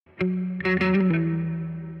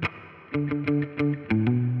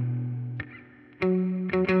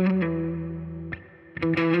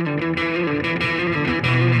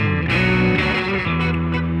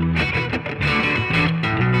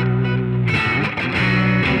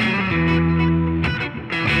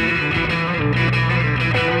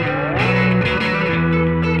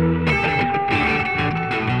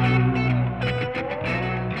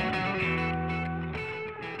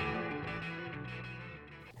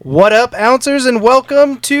What up, Ouncers, and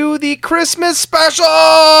welcome to the Christmas special!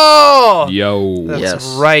 Yo. That's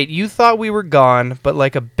right. You thought we were gone, but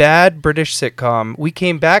like a bad British sitcom, we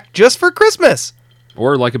came back just for Christmas.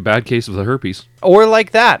 Or like a bad case of the herpes. Or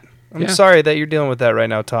like that. I'm sorry that you're dealing with that right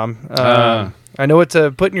now, Tom. I know what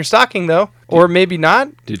to put in your stocking, though. Or maybe not.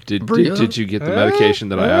 Did you get the medication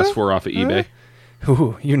that I asked for off of eBay?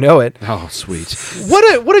 Ooh, you know it. Oh, sweet.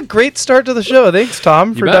 What a great start to the show. Thanks,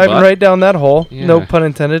 Tom, for diving right down that hole. Yeah. No pun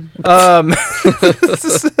intended. I knew I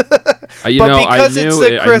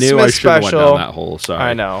should have went down that hole. Sorry.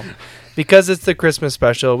 I know. Because it's the Christmas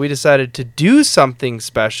special, we decided to do something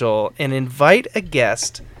special and invite a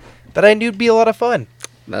guest that I knew would be a lot of fun.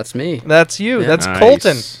 That's me. That's you. Yeah. That's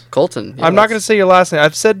nice. Colton. Yeah, I'm not going to say your last name.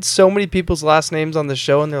 I've said so many people's last names on the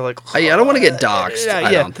show, and they're like, I don't want to get doxxed.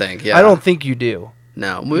 I don't think. Yeah. I don't think you do.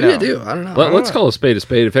 No, maybe I do. I don't know. Let's call a spade a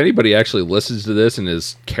spade. If anybody actually listens to this and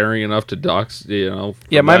is caring enough to dox,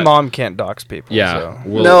 Yeah, my mom can't dox people. Yeah. So.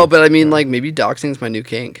 No, but I mean, like, maybe doxing's my new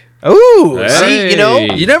kink. Ooh, hey.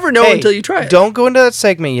 See, you never know until you try it. Don't go into that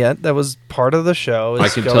segment yet. That was part of the show. I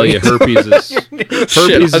can tell you herpes is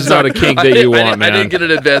not a kink that you want, man. I didn't get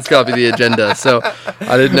an advance copy of the agenda, so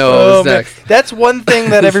I didn't know what was next. That's one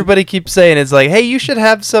thing that everybody keeps saying is like, hey, you should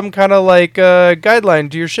have some kind of like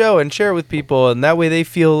guideline to your show and share it with people, and that way they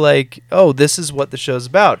feel like, oh, this is what the show's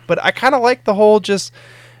about. But I kind of like the whole just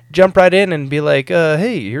jump right in and be like,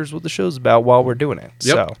 hey, here's what the show's about while we're doing it.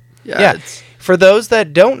 Yep. So, yeah. For those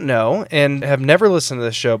that don't know and have never listened to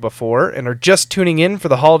the show before and are just tuning in for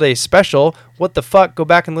the holiday special, what the fuck? Go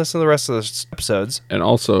back and listen to the rest of the episodes. And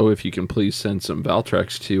also, if you can please send some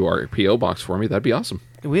Valtrex to our P.O. box for me, that'd be awesome.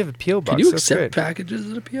 We have a P.O. box. Can you accept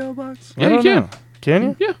packages at a P.O. box? Yeah, you can. Can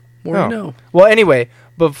you? Yeah. More to know. Well, anyway,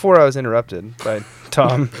 before I was interrupted by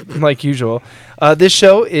Tom, like usual, this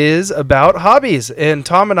show is about hobbies. And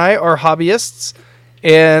Tom and I are hobbyists.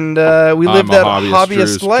 And we live that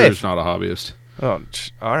hobbyist life. Drew's not a hobbyist. Oh,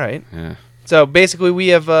 all right. Yeah. So basically, we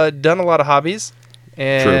have done a lot of hobbies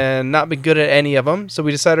and not been good at any of them. So we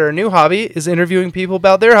decided our new hobby is interviewing people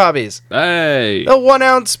about their hobbies. Hey. The 1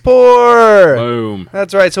 ounce pour. Boom.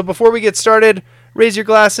 That's right. So before we get started, raise your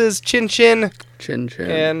glasses, chin chin. Chin chin.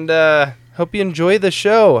 And hope you enjoy the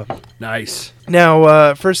show. Nice.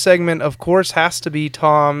 Now, first segment, of course, has to be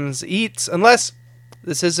Tom's Eats, unless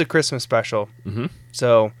this is a Christmas special. Mm-hmm.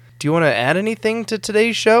 So, do you want to add anything to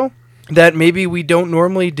today's show that maybe we don't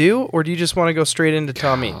normally do, or do you just want to go straight into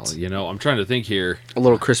Tom Eats? I'm trying to think here. A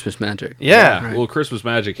little Christmas magic. Yeah. Right. A little Christmas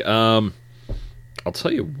magic. I'll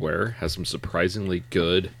tell you where has some surprisingly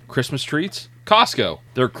good Christmas treats. Costco.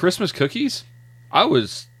 Their Christmas cookies. I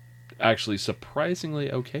was actually surprisingly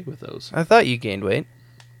okay with those. I thought you gained weight.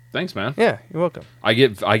 Thanks, man. Yeah, you're welcome. I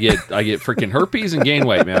get freaking herpes and gain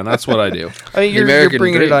weight, man. That's what I do. I mean, you're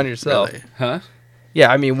bringing it on yourself. Really. Huh? Yeah,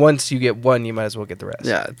 I mean, once you get one, you might as well get the rest.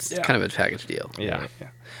 Yeah, it's kind of a package deal. Yeah.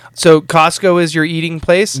 So Costco is your eating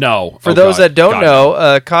place? No. For those that don't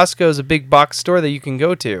know, Costco is a big box store that you can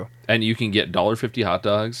go to. And you can get $1.50 hot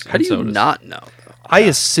dogs How do you not know? I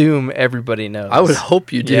assume everybody knows. I would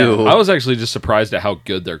hope you do. Yeah. I was actually just surprised at how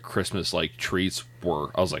good their Christmas treats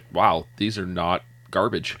were. I was like, wow, these are not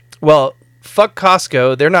garbage. Well, fuck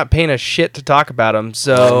Costco. They're not paying us shit to talk about them,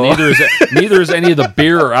 so... neither is any of the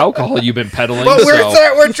beer or alcohol you've been peddling. But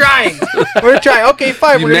we're trying. We're trying. Okay,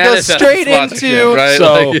 fine. We're going to go straight into... Right?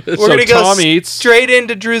 We're going to go straight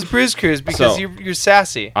into Drew's Brews Cruise because you're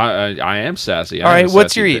sassy. I am sassy. All right,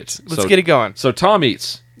 what's your eats? Let's get it going. So Tom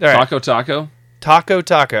Eats. All right. Taco.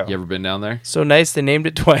 Taco. You ever been down there? So nice they named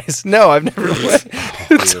it twice. No, I've never went.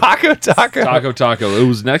 Taco. Taco. It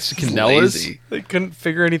was next to Canella's. They couldn't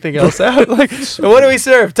figure anything else out. Like, what do we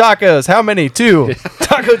serve? Tacos. How many? 2.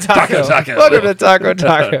 Taco. Welcome to Taco.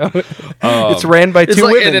 It's ran by 2 women. It's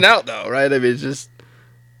like In-N-Out, though, right? I mean, it's just...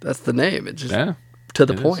 That's the name. It's just to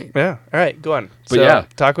the point. Yeah. All right, go on. But yeah.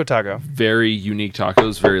 Taco. Very unique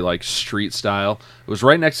tacos. Very, street style. It was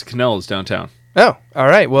right next to Canella's downtown. Oh, all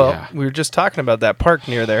right. Well, we were just talking about that park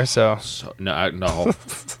near there, so no.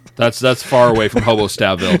 That's far away from Hobo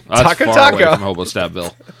Stabville. That's Taco. away from Hobo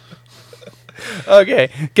Stabville. Okay.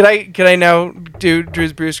 Can I now do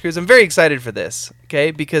Drew's Brews Cruise? I'm very excited for this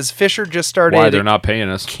Okay, because Fisher just started. Why they're not paying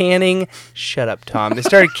us? Canning. Shut up, Tom. They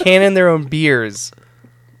started canning their own beers,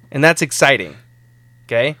 and that's exciting.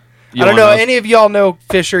 Okay. I don't know. Any of y'all know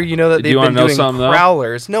Fisher? You know that they've been doing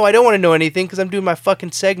crowlers. No, I don't want to know anything because I'm doing my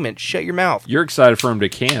fucking segment. Shut your mouth. You're excited for them to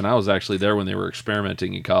can. I was actually there when they were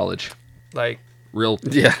experimenting in college. Like. Real,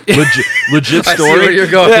 yeah, legit story. I see where you're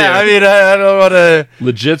going. Yeah, here. I mean, I don't want to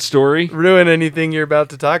legit story. Ruin anything you're about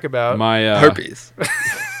to talk about. My herpes.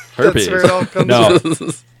 Herpes. That's where it all comes no, from.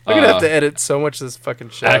 I'm gonna have to edit so much of this fucking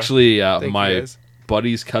show. Actually, my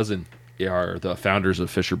buddy's cousin are the founders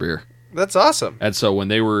of Fisher Beer. That's awesome. And so when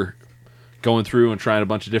they were going through and trying a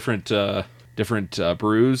bunch of different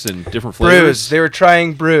brews and different flavors. They were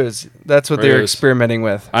trying brews. That's what they were experimenting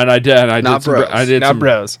with. And I did some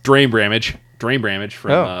bros. Drain Bramage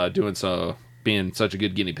from being such a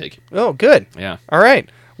good guinea pig. Oh, good. Yeah. All right.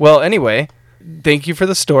 Well, anyway, thank you for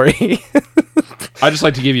the story. I just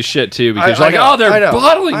like to give you shit too because you're like, they're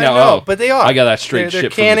bottling now. No, but they are. I got that straight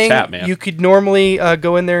shit canning, from the tap, man. You could normally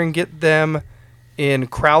go in there and get them in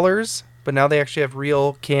crowlers, but now they actually have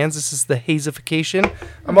real cans. This is the hazification.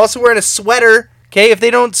 I'm also wearing a sweater. Okay, if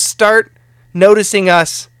they don't start noticing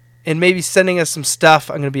us and maybe sending us some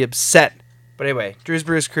stuff, I'm gonna be upset. But anyway, Drew's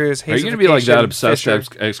Brews Cruise. Are you going to be like that obsessed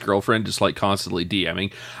ex-girlfriend just like constantly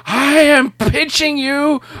DMing, I am pitching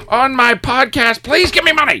you on my podcast. Please give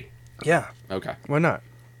me money. Yeah. Okay. Why not?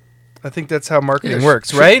 I think that's how marketing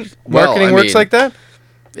works, right? Well, marketing works like that?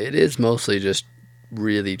 It is mostly just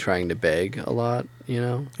really trying to beg a lot, you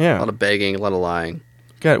know? Yeah. A lot of begging, a lot of lying.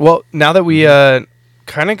 Good. Well, now that we kind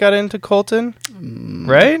of got into Colton,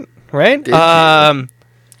 right?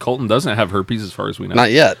 Colton doesn't have herpes as far as we know. Not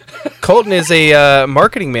yet. Colton is a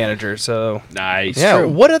marketing manager, so nice. Yeah. True.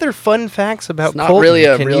 What other fun facts about it's not Colton really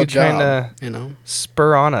a can real you job, you know?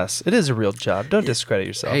 Spur on us? It is a real job. Don't discredit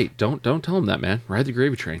yourself. Hey, don't tell him that, man. Ride the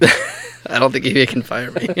gravy train. I don't think he can fire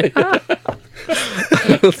me.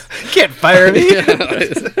 Can't fire me.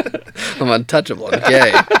 I'm untouchable. I'm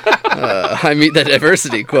gay. I meet the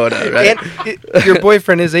diversity quota, right? And your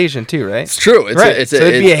boyfriend is Asian too, right? It's true.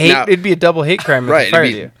 It'd be a double hate crime if he fired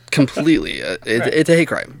you. Completely. It's a hate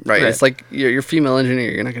crime, right? It's like you're a female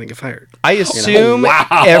engineer. You're not going to get fired. I assume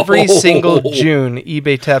every single June,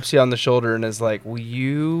 eBay taps you on the shoulder and is like, "Will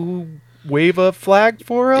you wave a flag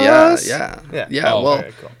for us?" Yeah. Oh, well,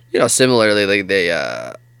 very cool. you know, similarly, like they,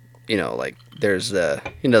 you know, like there's the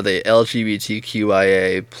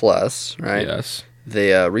LGBTQIA plus, right? Yes.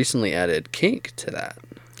 They recently added kink to that.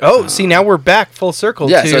 Oh, see, now we're back full circle.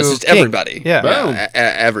 Yeah, to so it's just kink. everybody. Yeah,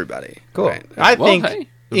 everybody. Cool. Right. I think hey,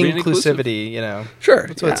 being inclusivity. You know, sure,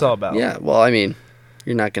 that's what it's all about. Yeah. Well, I mean,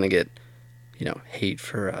 you're not gonna get, you know, hate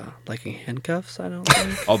for liking handcuffs. I don't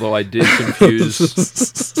think. Although I did confuse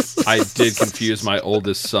my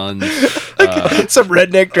oldest son's. Some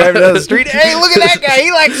redneck driving down the street. Hey, look at that guy!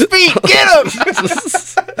 He likes speed. Get him!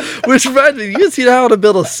 Which reminds me, you guys see how to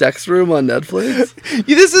build a sex room on Netflix?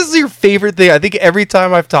 This is your favorite thing. I think every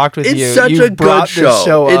time I've talked with you, such you've a brought good this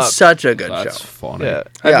show up. It's such a good That's show. funny. Yeah.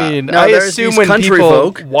 Yeah. I mean, Now, I there's assume these when country people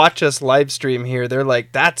folk- watch us live stream here, they're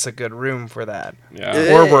like, "That's a good room for that,"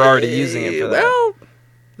 Yeah. or we're already using it for that. Well,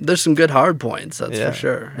 there's some good hard points, that's for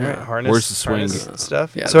sure. All right, Yeah. harness, Where's the swing? harness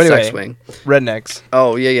stuff? Yeah, So the anyway, sex swing. rednecks.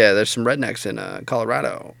 Oh, yeah. There's some rednecks in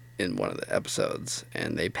Colorado in one of the episodes,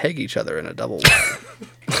 and they peg each other in a double wide.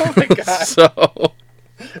 Oh my god! So,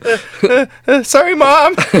 Sorry,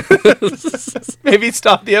 Mom. Maybe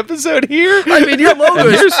stop the episode here. I mean, your logo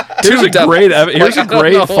is Here's a great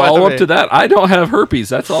know follow what I up to that. I don't have herpes.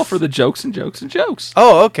 That's all for the jokes and jokes and jokes.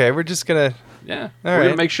 Oh, okay. We're just gonna Yeah, All we're right.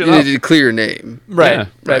 gonna make shit You up. need to clear your name. right, Yeah. right.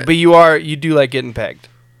 Right. But you do like getting pegged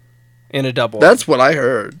in a double. That's what I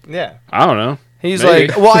heard. yeah. I don't know. He's Maybe.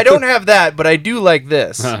 like, well, I don't have that, but I do like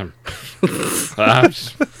this. Hey, What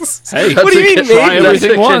do you mean, try maybe? everything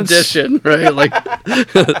That's a once. condition, right? Like,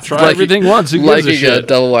 Try everything once. Who gives a liking a shit?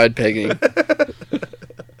 double wide pegging.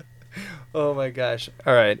 Oh my gosh!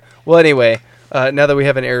 All right. Well, anyway, now that we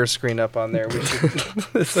have an error screen up on there, we should.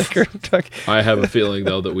 It's like we're talking. I have a feeling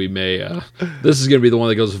though that we may. This is going to be the one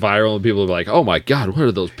that goes viral, and people will be like, "Oh my god, what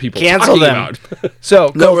are those people Cancel talking them. about?"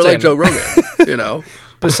 So No, we're Colton, like Joe Rogan, you know.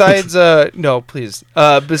 Besides, no, please.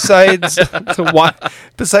 Besides,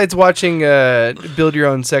 besides watching Build Your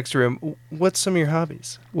Own Sex Room, what's some of your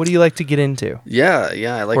hobbies? What do you like to get into? Yeah,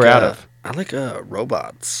 I like. We're out of. I like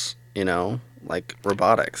robots. You know, like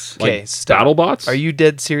robotics. Okay, Like stop. BattleBots? Are you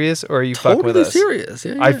dead serious, or are you fucking with Totally us? serious.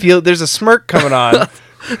 Yeah, I feel there's a smirk coming on.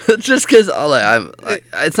 just because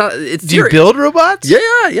it's not. It's Do you serious. build robots?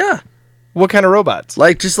 Yeah. What kind of robots?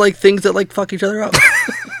 Like just like things that like fuck each other up.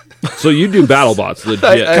 So you do BattleBots, legit.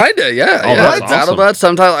 Kinda, yeah. Oh, yeah. that's awesome. BattleBots,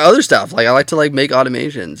 sometimes other stuff. Like I like to like make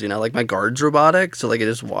automations, like my guard's robotic, so like it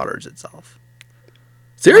just waters itself.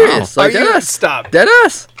 Serious. Wow. Like deadass. Stop.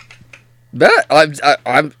 Deadass. I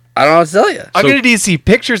don't know what to tell you. I'm gonna need to see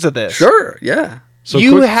pictures of this. Sure, yeah. So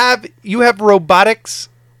you have robotics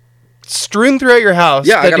strewn throughout your house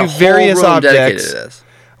Yeah, I that got do a whole various room dedicated objects. to this.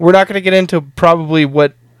 We're not going to get into probably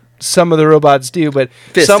what some of the robots do, but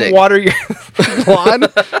some Fisting. water your lawn.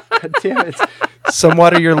 God damn it. Some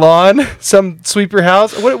water your lawn. Some sweep your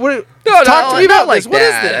house. What? Talk to me about like this. What is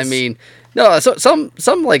that. this? I mean, no. So, some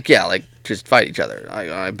like just fight each other.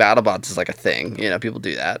 BattleBots is like a thing. People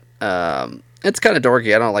do that. It's kind of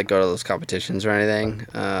dorky. I don't like go to those competitions or anything.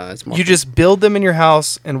 It's more you just build them in your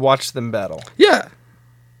house and watch them battle. yeah.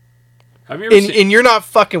 Have you ever seen... And you're not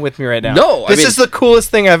fucking with me right now. No, this is the coolest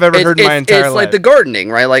thing I've ever heard in my entire life. It's like the gardening,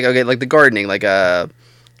 right? Like the gardening, like the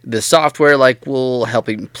software like will help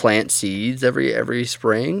you plant seeds every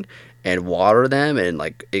spring and water them, and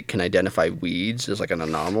like it can identify weeds as like an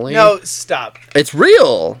anomaly. No, stop. It's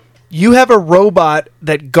real. You have a robot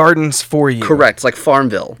that gardens for you. Correct. It's like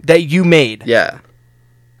Farmville. That you made. Yeah.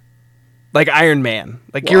 Like Iron Man.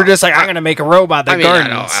 Like you were just like, I'm going to make a robot that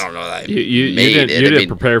gardens. I don't know that. You didn't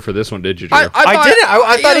prepare for this one, did you, Drew? I didn't.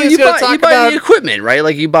 I thought he was going to talk you buy about the equipment, right?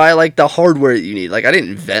 Like you buy like the hardware that you need. Like I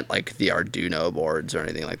didn't invent like the Arduino boards or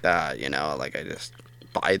anything like that. Like I just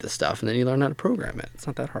buy the stuff and then you learn how to program it. It's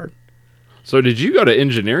not that hard. So did you go to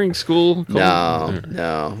engineering school? No.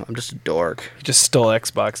 I'm just a dork. He just stole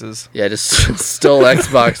Xboxes. Yeah, just stole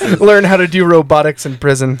Xboxes. Learn how to do robotics in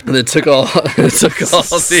prison. And then took all the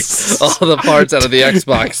parts out of the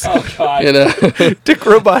Xbox. Oh God! Took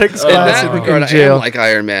robotics In class that in regard, I jail. am like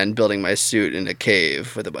Iron Man building my suit in a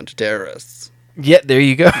cave with a bunch of terrorists. Yeah, there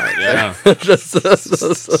you go. Yeah. And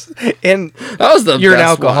That was the you're an best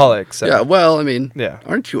alcoholic. one. So. Yeah, well, I mean, Yeah.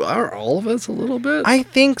 aren't all of us a little bit? I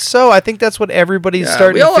think so. I think that's what everybody's Yeah,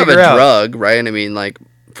 starting we all to have figure a out. drug, right? And I mean, like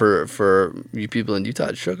for you people in Utah,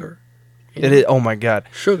 it's sugar. It is. Oh my god.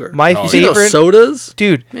 Sugar. My You see those favorite sodas,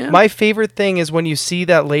 dude. Man. My favorite thing is when you see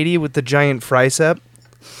that lady with the giant tricep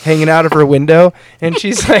hanging out of her window, and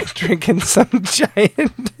she's like drinking some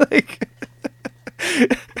giant like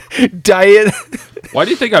diet. Why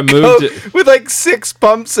do you think I moved? with like 6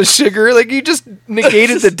 pumps of sugar? Like you just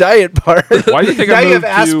negated the diet part. Why do you think now I you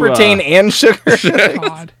have moved to, aspartame and sugar?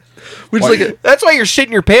 God. which Why- like That's why you're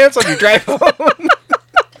shitting your pants on your drive home.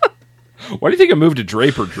 Why do you think I moved to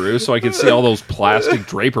Draper, Drew? So I could see all those plastic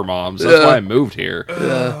Draper moms. That's why I moved here.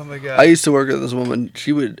 Oh my god. I used to work with this woman.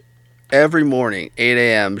 She would every morning 8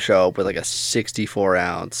 a.m. show up with like a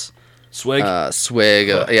 64-ounce Swig. swig.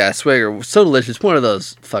 Swig. So delicious. One of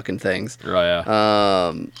those fucking things. Oh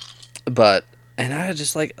yeah. And I was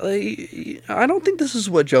just like, I don't think this is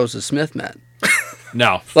what Joseph Smith meant.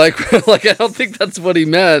 No. Like I don't think that's what he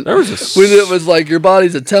meant. There was when it was like your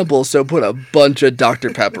body's a temple, so put a bunch of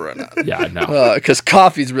Dr. Pepper in it. Yeah. No. Because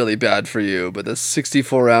coffee's really bad for you, but the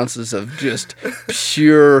 64 ounces of just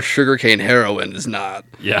pure sugarcane heroin is not.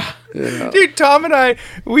 Yeah. Dude, Tom and I,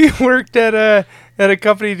 we worked at a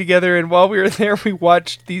company together, and while we were there, we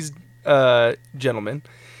watched these gentlemen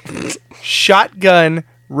shotgun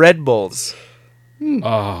Red Bulls.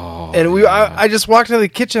 Oh. And I just walked into the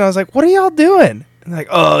kitchen. I was like, "What are y'all doing?" And like,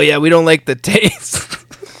 "Oh yeah, we don't like the taste."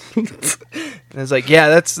 And I was like, "Yeah,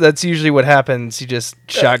 that's usually what happens. You just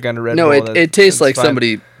shotgun a Red Bull." No, it tastes that's like fine.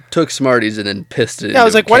 somebody took Smarties and then pissed it. Yeah, I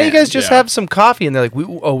was like, "Why don't you guys just?" just have some coffee?" And they're like,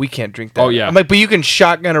 "We can't drink that." Oh, yeah. I'm like, "But you can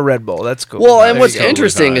shotgun a Red Bull. That's cool." Well, and There what's you go.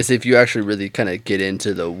 interesting Totally is if you actually really kind of get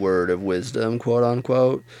into the word of wisdom, quote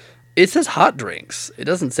unquote, it says hot drinks. It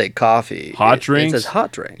doesn't say coffee. Hot It drinks? says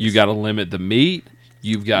hot drinks. You got to limit the meat.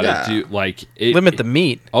 You've got to do like limit the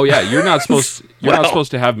meat. Oh yeah, you're not supposed. You're not supposed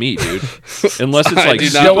to have meat, dude. Unless it's like. do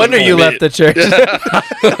not No wonder you left the church.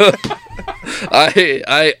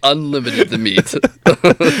 I unlimited the meat.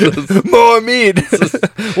 More meat.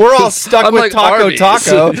 We're all stuck I'm with like taco Arby's.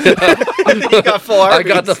 taco. You got full I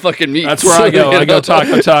Arby's. got the fucking meat. That's where I go. I go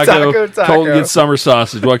taco. Taco. Colton gets summer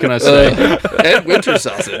sausage. What can I say? and winter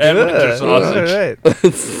sausage. And winter sausage. All right.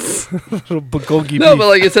 Little bulgogi No, beef. but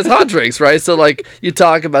like it says hot drinks, right? So like you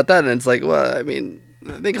talk about that, and it's like, well, I mean,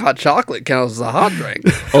 I think hot chocolate counts as a hot drink.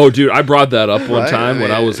 Oh, dude, I brought that up one Right, time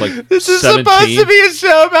when I was like This is 17. supposed to be a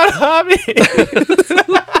show about hobbies.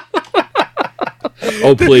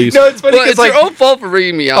 Oh, please. No, it's funny Well, because it's your own fault for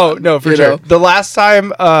bringing me on. oh no, for you sure. know? The last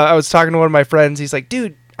time I was talking to one of my friends, he's like,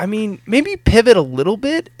 "Dude, I mean, maybe pivot a little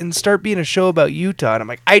bit and start being a show about Utah." And I'm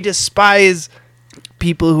like, I despise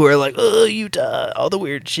people who are like, "Oh, Utah, all the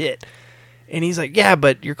weird shit." And he's like, "Yeah,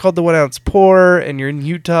 but you're called the 1 ounce pour, and you're in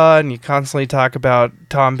Utah, and you constantly talk about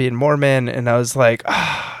Tom being Mormon." And I was like,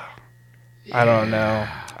 I don't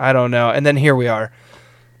know. And then here we are,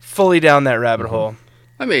 fully down that rabbit hole.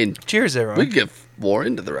 I mean, Cheers, everyone. we could get more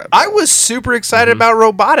into the rabbit I hole. was super excited about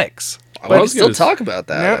robotics. I would still talk about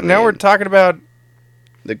that. Now we're talking about...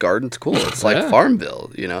 The garden's cool. It's like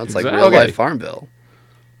Farmville, you know? It's like Exactly. real-life Farmville.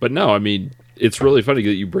 But no, I mean, it's really funny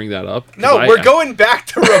that you bring that up. No, we're going back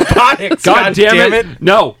to robotics. God damn it.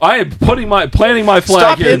 No, I am planting my flag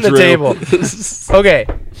Stop here, hitting the Drew. table. Okay,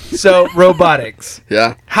 so robotics.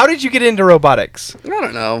 Yeah. How did you get into robotics? I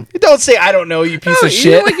don't know. Don't say I don't know, you piece No, of you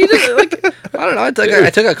shit. know, like, you just, like, I don't know. I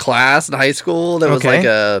took a class in high school that was like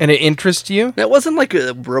a... And it interests you? It wasn't like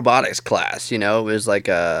a robotics class, you know? It was like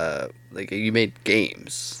you made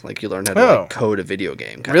games. Like you learned how to like, code a video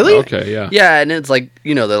game. Really? Okay, yeah. Yeah, and it's like,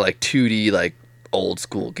 you know, they're like 2D, like old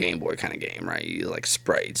school Game Boy kind of game, right? You like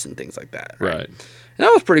sprites and things like that. Right. And that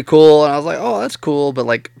was pretty cool. And I was like, oh, that's cool. But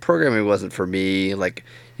like programming wasn't for me. Like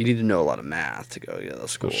you need to know a lot of math to go to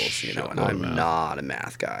those schools, you know, and I'm not a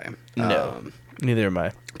math guy. No. Neither am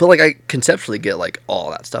I. But like I conceptually get like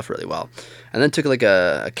all that stuff really well. And then took like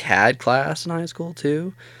a CAD class in high school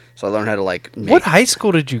too. So I learned how to like make... What high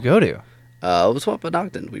school did you go to? It was what but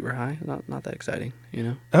Ogden. We were high. Not that exciting, you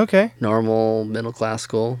know. Okay. Normal middle class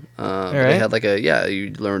school. But right. they had like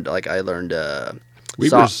you learned like I learned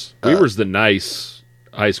Weaver's the nice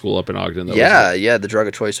high school up in Ogden. Though, yeah. The drug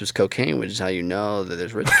of choice was cocaine, which is how you know that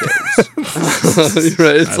there's rich kids.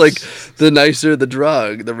 Right? It's like the nicer the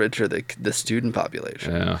drug, the richer the student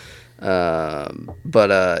population. Yeah. So I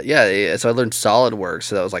learned SolidWorks,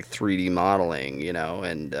 so that was like 3D modeling, you know,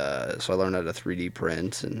 and so I learned how to 3D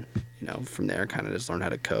print, and you know, from there kind of just learned how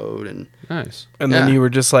to code and Nice. And then you were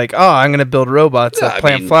just like, oh, I'm going to build robots that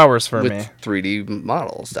plant flowers for with me. 3D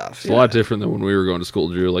model stuff. It's a lot different than when we were going to school,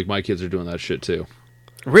 Drew. Like my kids are doing that shit too.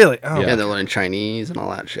 Really? Oh. Yeah, they're learning Chinese and all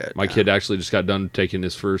that shit. My kid actually just got done taking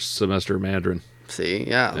his first semester of Mandarin. See,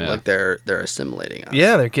 like they're assimilating us.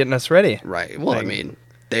 Yeah, they're getting us ready. Right. Well, I mean,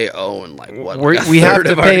 they own like what? We have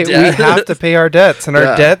to pay. We have to pay our debts, and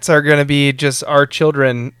our debts are going to be just our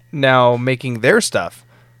children now making their stuff.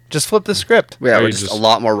 Just flip the script. Yeah, we're just a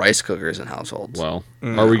lot more rice cookers in households. Well,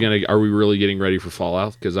 are we really getting ready for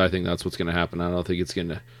Fallout? Because I think that's what's going to happen. I don't think it's going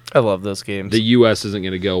to. I love those games. The U.S. isn't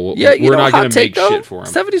going to go. We're not going to make shit for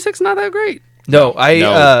them. 76 not that great. No,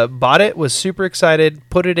 I bought it. Was super excited.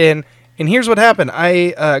 Put it in, and here's what happened.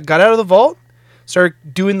 I got out of the vault, started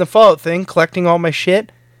doing the Fallout thing, collecting all my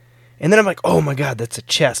shit, and then I'm like, oh my god, that's a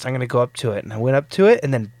chest. I'm gonna go up to it, and I went up to it,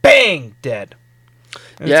 and then bang, dead.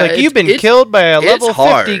 And it's like you've been killed by a level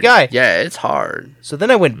 50 guy. Yeah, it's hard. So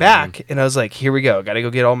then I went back, and I was like, here we go. Got to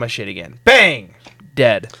go get all my shit again. Bang,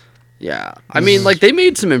 dead. Yeah, I mean, like they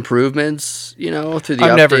made some improvements, you know, through the updates.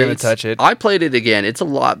 I'm never gonna touch it. I played it again. It's a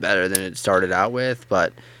lot better than it started out with,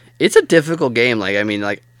 but it's a difficult game. Like, I mean,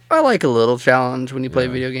 like I like a little challenge when you play a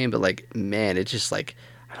video game, but like, man, it's just like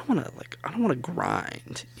I don't want to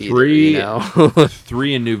grind. Either, you know?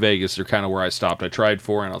 3 in New Vegas are kind of where I stopped. I tried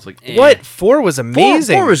 4 and I was like, eh. What? 4 was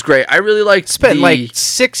amazing. 4 was great. I really liked. Spent like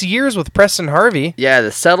 6 years with Preston Harvey. Yeah,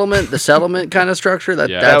 the settlement kind of structure. That's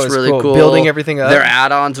that was really cool. Building everything up. Their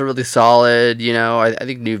add-ons are really solid. You know, I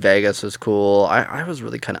think New Vegas was cool. I was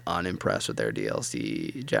really kind of unimpressed with their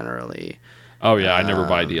DLC generally. Oh yeah, I never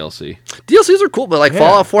buy DLC. DLCs are cool, but like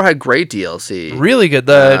Fallout 4 had great DLC. Really good.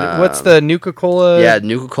 What's the Nuka-Cola? Yeah,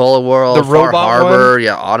 Nuka-Cola World, the Far robot Harbor, one?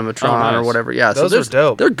 Automatron or whatever. Yeah, those are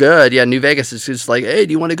dope. They're good. Yeah, New Vegas is just like, hey,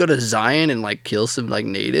 do you want to go to Zion and like kill some like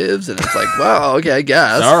natives? And it's like, wow, okay, I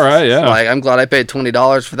guess. All right, yeah. Like, I'm glad I paid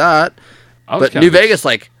 $20 for that. But New Vegas,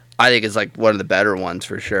 like, I think is like one of the better ones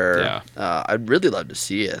for sure. Yeah. I'd really love to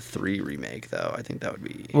see a 3 remake though. I think that would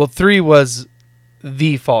be. Well, 3 was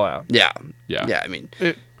the Fallout. Yeah. Yeah. I mean,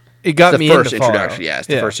 it got me first into introduction. Fallout. Yeah, it's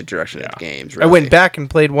the first introduction of games. Really. I went back and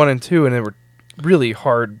played 1 and 2, and they were really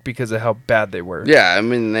hard because of how bad they were. Yeah, I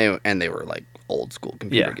mean they were like old school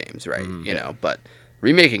computer games, right? You know, but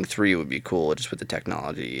remaking 3 would be cool just with the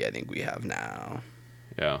technology I think we have now.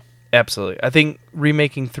 Yeah, absolutely. I think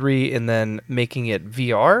remaking 3 and then making it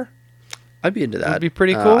VR. I'd be into that. Would be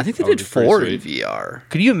pretty cool. I think they did 4 in VR.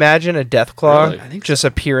 Could you imagine a Deathclaw Really? just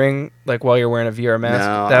appearing like while you're wearing a VR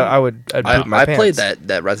mask? No, I'd poop my pants. I played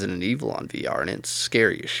that Resident Evil on VR, and it's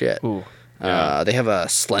scary as shit. Ooh. They have a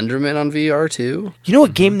Slenderman on VR too. You know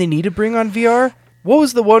what game they need to bring on VR? What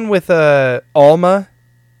was the one with Alma,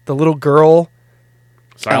 the little girl?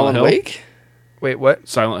 Silent Hill? Wake? Wait, what?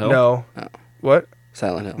 Silent Hill? No. Oh. What?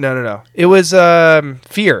 Silent Hill. No. It was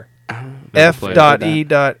Fear.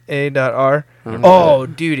 F.E.A.R. Oh,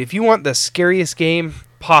 dude, if you want the scariest game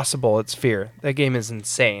possible, it's Fear. That game is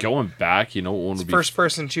insane. Going back, you know what one would be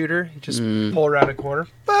first-person shooter. You just pull around a corner.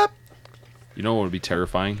 Bop. You know what would be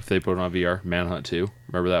terrifying if they put it on VR? Manhunt 2.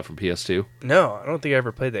 Remember that from PS2? No, I don't think I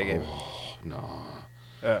ever played that game. No.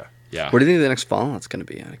 Yeah. What do you think the next Fallout's going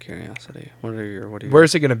to be? Out of curiosity, what are your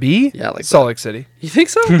Where's it going to be? Yeah, like Salt Lake City. You think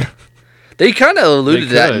so? They kind of alluded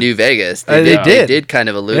to that in could. New Vegas. They did. They did kind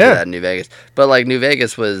of allude Yeah. to that in New Vegas. But like New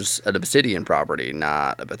Vegas was an Obsidian property,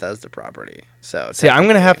 not a Bethesda property. So See, I'm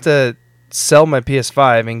going to have to sell my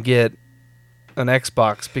PS5 and get an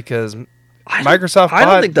Xbox because Microsoft I don't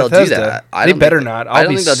bought think they'll Bethesda. do that. They better not. I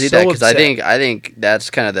don't think they'll do that because I upset. think that's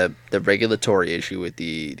kind of the regulatory issue with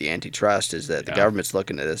the antitrust is that the government's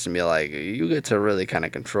looking at this and be like, you get to really kind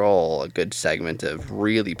of control a good segment of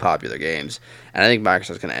really popular games, and I think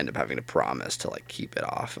Microsoft's going to end up having to promise to like keep it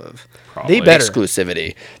off of Probably. They better.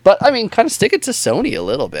 exclusivity. But I mean, kind of stick it to Sony a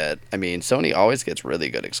little bit. I mean, Sony always gets really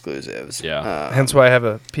good exclusives. Yeah. Hence why I have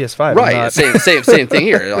a PS5. Right. not- Same thing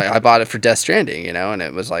here. Like I bought it for Death Stranding, and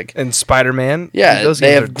it was like. And Spider-Man. Yeah, those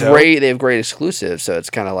they games have are dope. great exclusives, so it's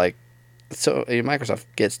kind of like Microsoft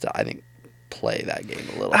gets to I think play that game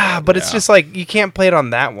a little. bit. But it's just like you can't play it on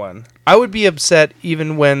that one. I would be upset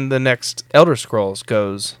even when the next Elder Scrolls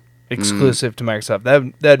goes exclusive to Microsoft.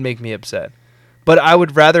 That'd make me upset. But I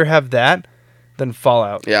would rather have that than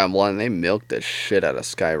Fallout. Yeah, well, and they milked the shit out of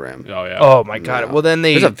Skyrim. Oh, yeah. Oh my god! Yeah. Well, then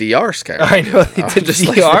they. There's a VR Skyrim. I know they I'm did just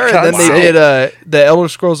like, VR, for and then God's they sake. did the Elder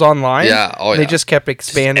Scrolls Online. Yeah, oh They yeah. just kept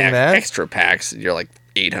expanding that. Extra packs. You're like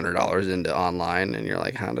 $800 into online, and you're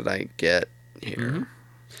like, how did I get here? Mm-hmm.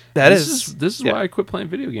 This This is why I quit playing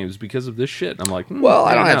video games because of this shit. I'm like, Well,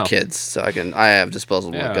 I don't know. have kids, so I have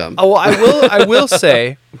disposable Yeah. income. Oh, well, I will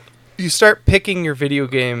say, you start picking your video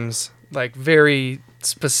games like very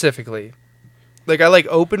specifically. Like I like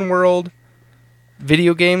open world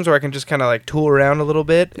video games where I can just kind of like tool around a little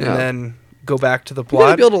bit and Yeah. then go back to the You gotta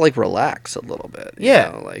plot. be able to like relax a little bit. you Yeah.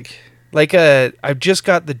 know, like Like I've just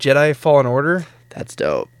got the Jedi Fallen Order. that's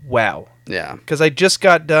dope. Wow. Yeah. Because I just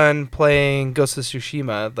got done playing Ghost of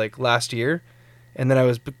Tsushima like last year, and then I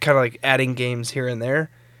was kind of like adding games here and there.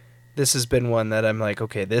 This has been one that I'm like,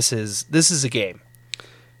 okay, this is a game.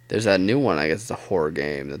 There's that new one, I guess it's a horror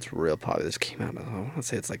game that's real popular. This came out, I want to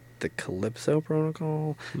say it's like the Calypso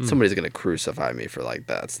Protocol. Somebody's going to crucify me for like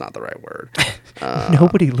that's not the right word.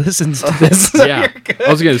 Nobody listens to this. Yeah,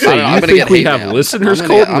 I was gonna say, I'm you gonna think get we hate have mail. listeners, I'm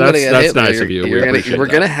gonna Colton? get That's hate mail. nice of you. We're Appreciate going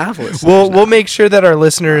that. to have listeners. We'll now. make sure that our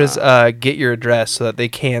listeners get your address so that they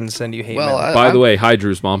can send you hate Well, mail. By the way, hi,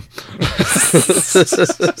 Drew's mom.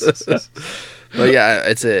 But yeah,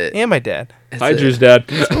 it's And my dad. Hi, Drew's dad.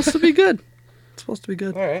 It's supposed to be good. It's supposed to be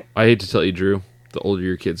good. All right. I hate to tell you, Drew, the older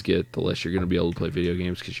your kids get, the less you're going to be able to play video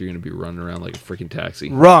games because you're going to be running around like a freaking taxi.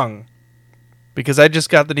 Wrong. Because I just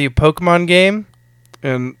got the new Pokemon game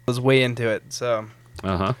and was way into it. So,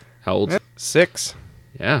 Uh-huh. How old? 6.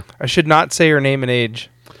 Yeah. I should not say her name and age.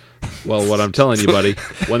 Well, what I'm telling you, buddy,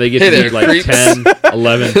 when they get Hey to there, be like creeps. 10,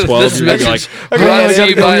 11, 12, you're going to be like, Brought I to gotta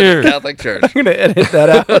you come by the here. Catholic Church. I'm going to edit that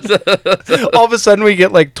out. All of a sudden, we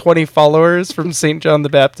get like 20 followers from St. John the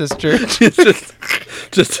Baptist Church.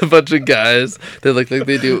 just a bunch of guys. They look like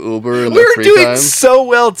they do Uber in We their were free doing time. so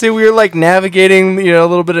well, too. We were like navigating, a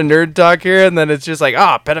little bit of nerd talk here, and then it's just like,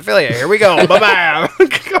 pedophilia. Here we go. Bye-bye.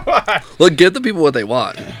 Come on. Look, give the people what they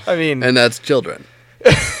want, I mean, and that's children.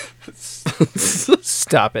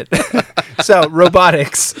 stop it. So,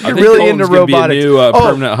 robotics. I You're think really Colton's into gonna robotics. Be a new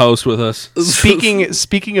permanent host with us.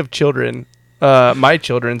 Speaking of children, my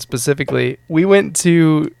children specifically, we went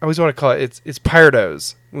to, I always want to call it, it's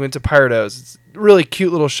Pirados. We went to Pirados. It's a really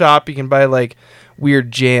cute little shop. You can buy like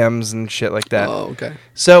weird jams and shit like that. Oh, okay.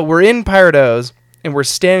 So we're in Pirados and we're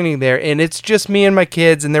standing there and it's just me and my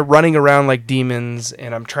kids and they're running around like demons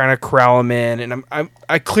and I'm trying to corral them in and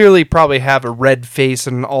I clearly probably have a red face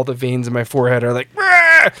and all the veins in my forehead are like,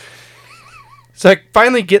 "Rah!" So I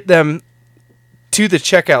finally get them to the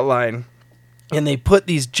checkout line and they put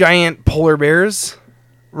these giant polar bears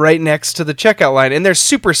right next to the checkout line and they're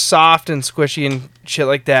super soft and squishy and shit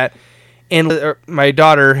like that. And my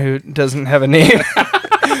daughter, who doesn't have a name,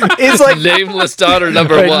 is like Nameless daughter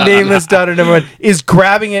number my one. nameless daughter number 1 is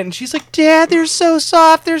grabbing it and she's like, Dad, they're so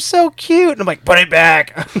soft, they're so cute. And I'm like, put it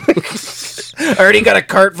back. I already got a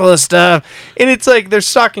cart full of stuff. And it's like they're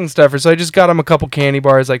stocking stuffers. So I just got them a couple candy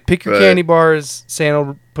bars. Like, pick your Right. candy bars, Santa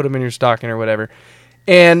will put them in your stocking or whatever.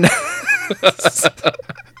 And so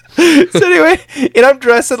anyway, and I'm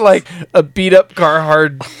dressed in like a beat up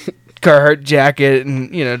Carhartt jacket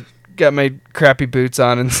and, got my crappy boots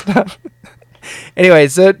on and stuff. Anyway,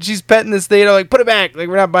 so she's petting this thing. I'm like, put it back. Like,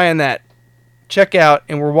 we're not buying that. Check out.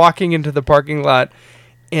 And we're walking into the parking lot.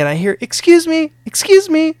 And I hear, excuse me.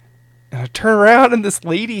 And I turn around and this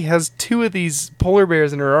lady has 2 of these polar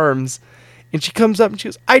bears in her arms. And she comes up and she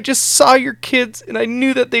goes, I just saw your kids and I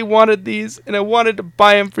knew that they wanted these and I wanted to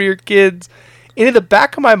buy them for your kids. And in the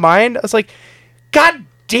back of my mind, I was like, God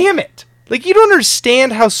damn it. Like, you don't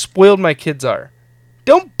understand how spoiled my kids are.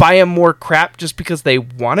 Don't buy them more crap just because they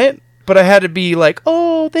want it. But I had to be like,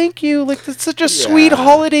 oh, thank you. Like, that's such a sweet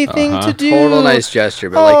holiday thing to do. Total nice gesture,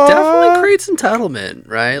 but like definitely creates entitlement,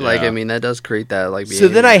 right? Like, I mean, that does create that like behavior.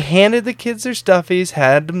 So then I handed the kids their stuffies,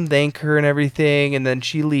 had them thank her and everything, and then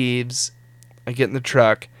she leaves. I get in the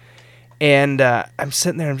truck, and I'm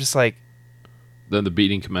sitting there. I'm just like, Then the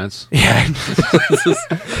beating commenced. yeah.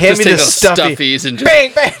 Hand me the stuffies and just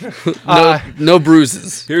bang bang. no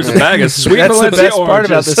bruises. Here's a bag of sweet That's the Valencia best part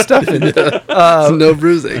about the oranges. stuffing. No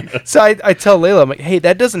bruising. So I tell Layla, I'm like, hey,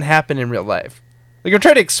 that doesn't happen in real life. Like, I'm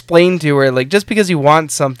trying to explain to her, like, just because you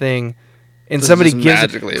want something and somebody Just gives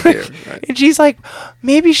magically it, appear, right? and she's like,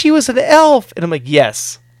 maybe she was an elf, and I'm like,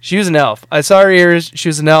 yes, she was an elf. I saw her ears. She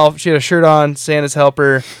was an elf. She had a shirt on. Santa's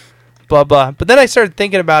helper. Blah blah. But then I started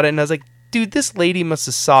thinking about it, and I was like, dude, this lady must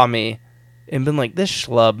have saw me and been like, this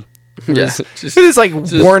schlub. Yeah, This like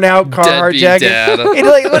worn out Carhartt jacket. And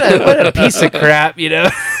like, what a piece of crap, you know?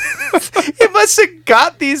 It must have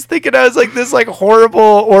got these thinking I was like this like horrible,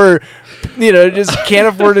 or you know, just can't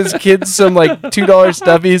afford his kids some like $2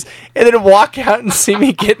 stuffies, and then walk out and see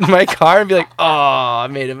me get in my car and be like, oh, I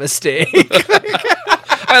made a mistake.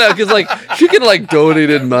 I know, because like she could like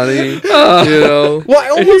donated money, you know. Well,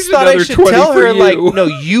 I almost here's thought I another should 20 tell for her you. like, no,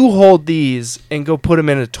 you hold these and go put them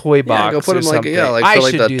in a toy box. Yeah, go put or them like something. like I for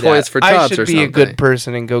like should the do Toys that. for I Tots should or be something. a good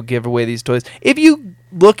person and go give away these toys. If you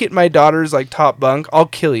look at my daughter's like top bunk, I'll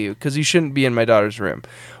kill you because you shouldn't be in my daughter's room.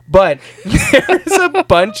 But there's a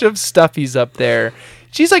bunch of stuffies up there.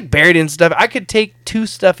 She's like buried in stuff. I could take 2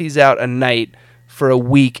 stuffies out a night for a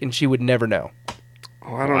week and she would never know.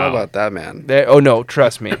 Oh, I don't know about that, man. Oh no,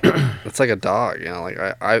 trust me. It's like a dog, you know. Like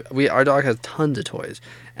our dog has tons of toys,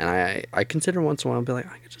 and I consider once in a while I'll be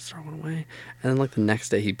like, I could just throw one away, and then like the next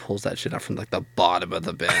day he pulls that shit out from like the bottom of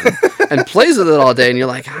the bin and plays with it all day, and you're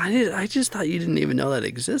like, I just thought you didn't even know that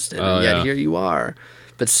existed, and yet here you are.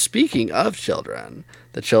 But speaking of children,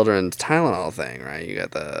 the children's Tylenol thing, right? You got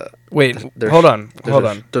the hold on.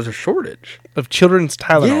 There's a shortage Of children's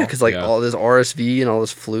Tylenol. Yeah, because like all this RSV and all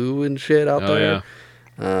this flu and shit out there. Yeah.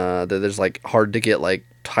 There's like hard to get like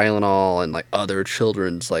Tylenol and like other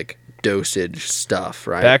children's like dosage stuff,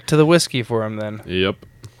 right? Back to the whiskey for him then. Yep.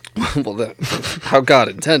 Well, how God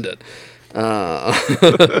intended. But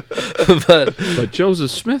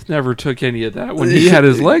Joseph Smith never took any of that when he had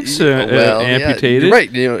his legs amputated. Yeah,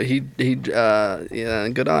 right. You know, he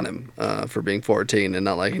good on him for being 14 and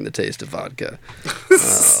not liking the taste of vodka.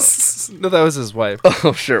 No, that was his wife.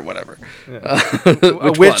 Oh, sure, whatever. Yeah.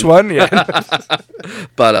 Which one? Yeah.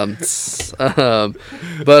 But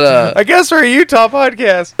I guess for a Utah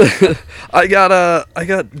podcast. I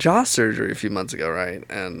got jaw surgery a few months ago, right?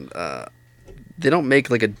 And they don't make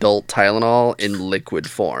like adult Tylenol in liquid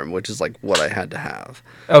form, which is like what I had to have.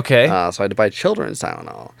 Okay. So I had to buy children's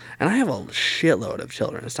Tylenol, and I have a shitload of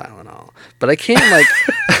children's Tylenol, but I can't like,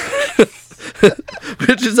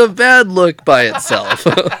 which is a bad look by itself.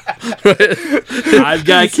 Right? I've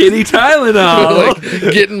got kitty Tylenol. Like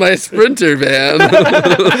getting my Sprinter van.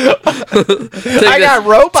 I got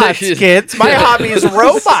robots, kids. My hobby is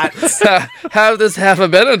robots. Have this half a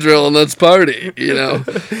Benadryl and let's party, you know.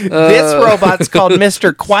 This robot's called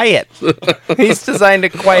Mr. Quiet. He's designed to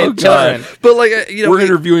quiet children. But like, you know, We're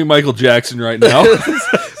interviewing Michael Jackson right now.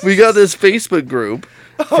 we got this Facebook group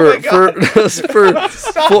for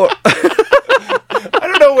I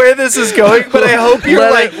don't know where this is going, but I hope you're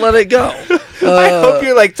let it go. I hope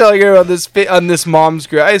you're like telling her on this mom's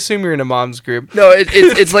group. I assume you're in a mom's group. No,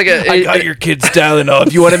 it's like a. I got your kids Tylenol.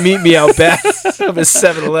 If you want to meet me out back of a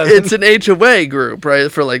 7-Eleven. It's an HOA group,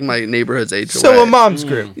 right? For like my neighborhood's HOA. So a mom's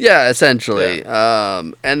group. Yeah, essentially.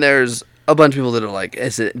 Yeah. And there's a bunch of people that are like,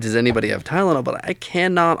 does anybody have Tylenol? But I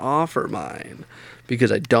cannot offer mine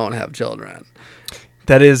because I don't have children.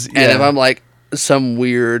 That is, yeah. And if I'm like some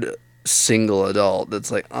weird single adult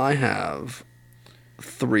that's like, I have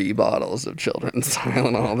 3 bottles of children's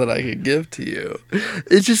Tylenol that I could give to you,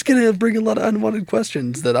 it's just gonna bring a lot of unwanted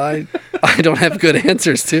questions that I don't have good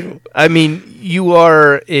answers to. I mean, you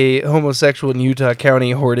are a homosexual in Utah County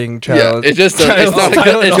hoarding child. Yeah, it's not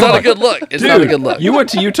a good look. It's not a good look. You went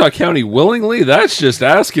to Utah County willingly? That's just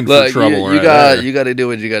asking for Look, trouble. You got to do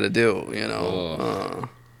what you got to do. You know.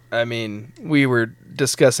 I mean, we were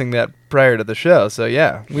discussing that prior to the show, so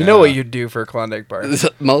yeah, we know what you'd do for a Klondike bar.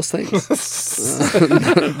 Most things.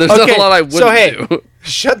 There's not a lot I wouldn't do.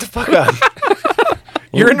 Shut the fuck up.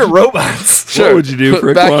 You're into robots. What would you do for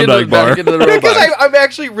a Klondike bar? Back into the Because robotics. I'm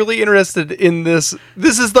actually really interested in this.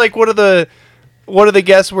 This is like one of the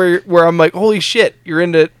guests where I'm like, holy shit, you're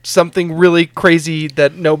into something really crazy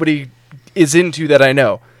that nobody is into that I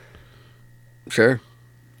know. Sure.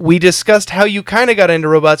 We discussed how you kind of got into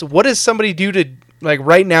robots. What does somebody do to, like,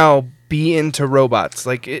 right now be into robots?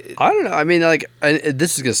 Like, I don't know. I mean, like,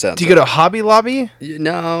 this is gonna sound. do you go to Hobby Lobby?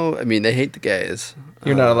 No, I mean they hate the gays.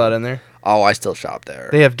 You're not allowed in there. Oh, I still shop there.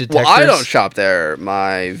 They have detectors. Well, I don't shop there.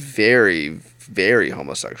 My very, very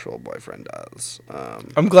homosexual boyfriend does.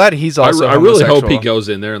 I'm glad he's I also. really hope he homosexual. goes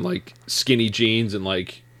in there in like skinny jeans and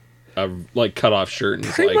like a cut off shirt and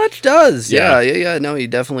Pretty like, much does. Yeah. Yeah. No, he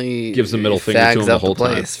definitely gives the middle finger to fags him the up whole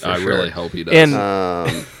time. place, for I sure. really hope he does.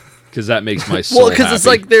 And Because that makes my soul Well, because it's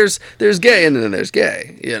happy. like there's gay and then there's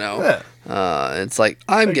gay, you know. Yeah. It's like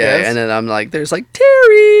I'm gay guess. and then I'm like there's like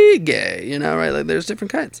Terry gay, you know, right? Like there's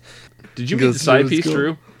different kinds. Did you He meet goes, the side "Let's piece, go."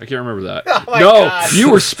 Drew? I can't remember that. Oh my no, God.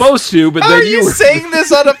 you were supposed to, but How then are you were saying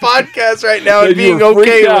this on a podcast right now and then you being were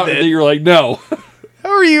okay freaked out, with and then it? you were like, no. How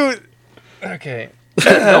are you? Okay.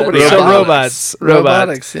 Nobody. So Robotics.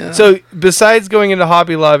 Robotics, yeah. So besides going into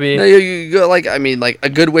Hobby Lobby, No, you go like I mean like a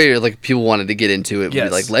good way like people wanted to get into it would Yes.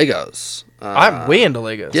 be like Legos. I'm way into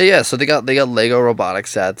Legos. Yeah. So they got Lego robotic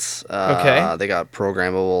sets. Okay. They got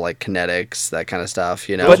programmable like kinetics, that kind of stuff.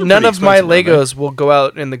 You know. But are none pretty of my expensive, aren't Legos will go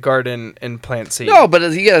out in the garden and plant seeds. no, but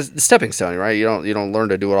you get a stepping stone, right? You don't learn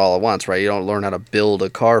to do it all at once, right? You don't learn how to build a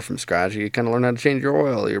car from scratch. You kind of learn how to change your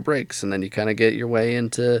oil, your brakes, and then you kind of get your way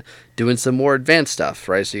into doing some more advanced stuff,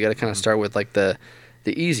 right? So you got to kind of start with like the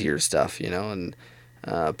easier stuff, you know, and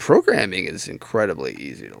programming is incredibly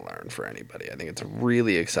easy to learn for anybody. I think it's a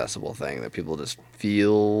really accessible thing that people just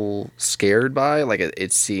feel scared by. Like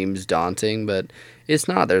it seems daunting, but it's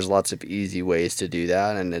not. There's lots of easy ways to do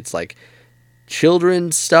that, and it's like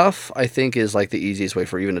children's stuff. I think is like the easiest way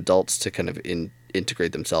for even adults to kind of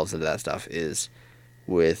integrate themselves into that stuff is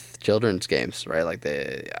with children's games, right? Like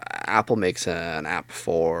Apple makes an app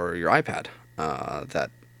for your iPad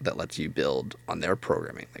that lets you build on their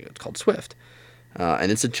programming. Like it's called Swift.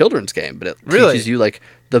 And it's a children's game, but it Really? teaches you like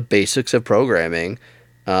the basics of programming,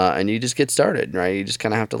 and you just get started, right? You just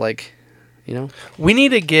kind of have to like, you know. We need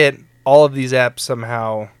to get all of these apps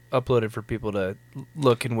somehow uploaded for people to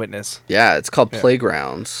look and witness. Yeah, it's called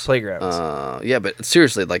Playgrounds. Playgrounds. Yeah, but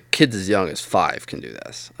seriously, like kids as young as 5 can do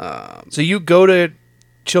this. So you go to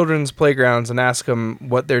children's playgrounds and ask them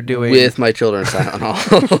what they're doing With my children's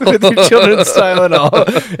Tylenol. with your children's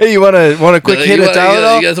Tylenol. Hey, you want a quick hit of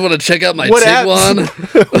Tylenol? You guys want to check out my What TIG apps?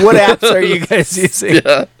 one? What apps are you guys using?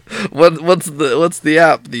 Yeah. What's the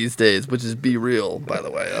app these days? Which is Be Real, by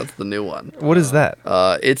the way. That's the new one. What is that?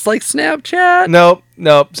 It's like Snapchat.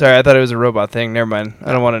 Nope. Sorry, I thought it was a robot thing. Never mind.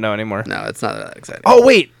 I don't want to know anymore. No, it's not that exciting. Oh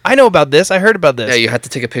wait, I know about this. I heard about this. Yeah, you have to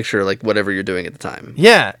take a picture like whatever you're doing at the time.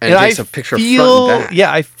 Yeah, And it takes a picture front and back.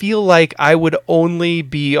 Yeah, I feel like I would only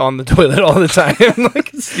be on the toilet all the time.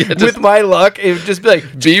 Like, Yeah, with my luck, it would just be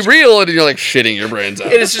like, Be Real, and you're like shitting your brains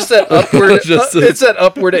out. and it's just that upward. Just- it's that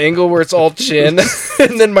upward angle where it's all chin,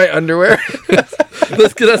 and then my underwear.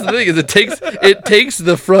 That's the thing is it takes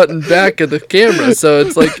the front and back of the camera, so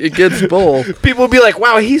it's like it gets both. People would be like,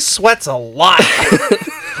 "Wow, he sweats a lot."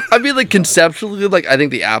 I mean, like conceptually, like I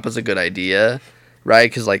think the app is a good idea, right?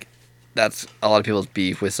 Because like that's a lot of people's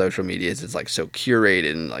beef with social media is it's like so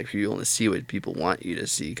curated and like you only see what people want you to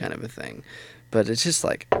see, kind of a thing. But it's just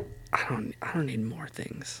like I don't need more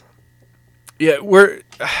things. Yeah,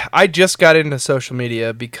 I just got into social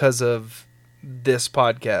media because of this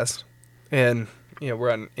podcast, and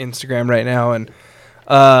we're on Instagram right now, and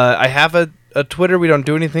I have a Twitter. We don't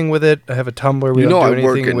do anything with it. I have a Tumblr. We don't do I anything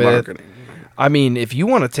work in with marketing. it. I mean, if you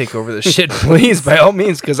want to take over this shit, please, by all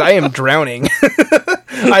means, because I am drowning.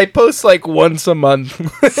 I post like once a month,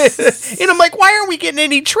 and I'm like, why aren't we getting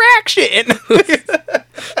any traction?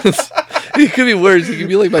 It could be worse. It could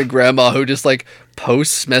be like my grandma who just like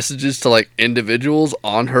posts messages to like individuals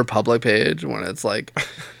on her public page when it's like,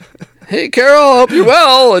 "Hey Carol, hope you're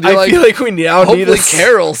well." And you're I feel like we now need hopefully to.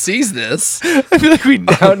 Carol sees this. I feel like we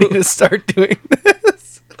now need to start doing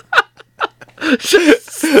this.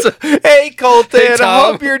 Hey Colton, Hey, I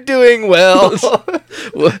Tom. hope you're doing well.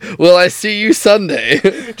 Will I see you Sunday?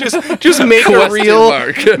 just make a Question reel,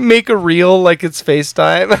 mark. make a reel like it's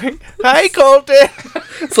FaceTime. Hi Colton.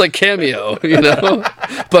 It's like Cameo, you know,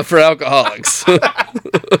 but for alcoholics.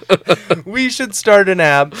 We should start an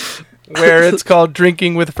app where it's called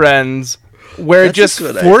Drinking with Friends, where it That's a just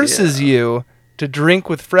good forces idea. you to drink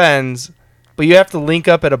with friends, but you have to link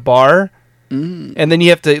up at a bar, and then you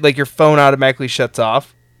have to, like, your phone automatically shuts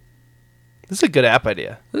off. This is a good app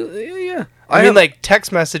idea. Yeah. I mean, like,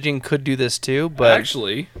 text messaging could do this too, but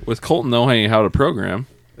Actually, with Colton knowing how to program,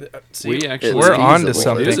 we actually we're on to It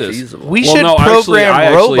something. is It is. feasible. we Well, should no, actually, program I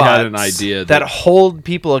actually robots had an idea that that- hold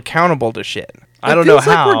people accountable to shit. I It don't know feels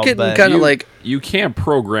like how, we're getting but kind of like you can't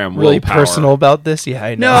program really willpower. personal about this. Yeah,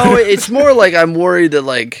 I know. no. It's more like I'm worried that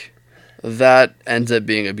like that ends up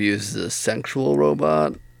being abused as a sexual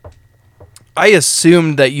robot. I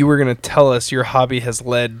assumed that you were going to tell us your hobby has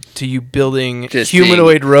led to you building Just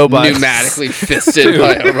humanoid being robots. pneumatically fisted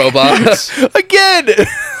by a robot. Again!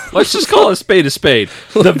 Let's just call a spade a spade.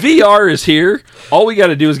 The VR is here. All we got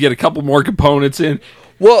to do is get a couple more components in.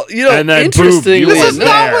 Well, you know, And then, boom, interesting. you This are is there.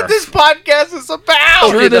 not what this podcast is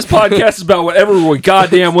about! Sure, this podcast is about whatever we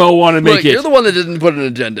goddamn well want to make Look, it. you're the one that didn't put an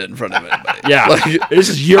agenda in front of anybody. Yeah, Like, this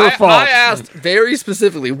is your fault. I asked very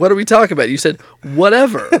specifically, what are we talking about? You said,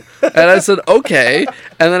 whatever. And I said, okay.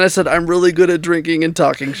 And then I said, I'm really good at drinking and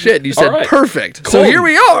talking shit. You said, All right. perfect. So Cool. here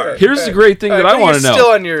we are. Here's the great thing that I want to know.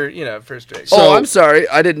 Still on your, first drink. Oh, I'm sorry.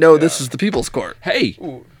 I didn't know this is the people's court. Hey,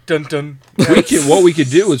 Ooh, dun dun. what we could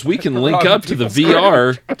do is we can link up to the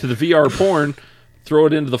VR porn, throw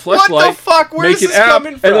it into the What fleshlight. the fuck? Where's make it this app,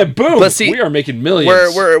 coming from? And then boom, But see, we are making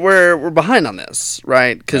millions. We're behind on this,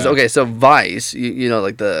 right? Because Yeah. okay, so Vice, you know,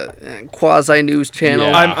 like the quasi news channel,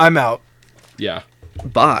 Yeah. I'm out. Yeah,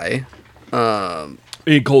 by, and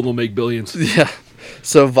Colton will make billions. yeah.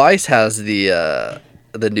 So Vice has the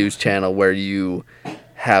news channel where you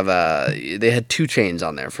have they had 2 chains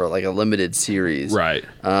on there for like a limited series, Right.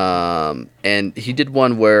 and he did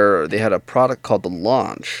one where they had a product called the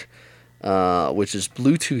Launch, which is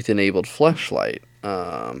Bluetooth enabled fleshlight.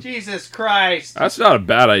 Jesus Christ. That's not a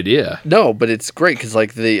bad idea. No, but it's great because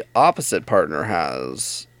like the opposite partner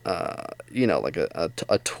has, like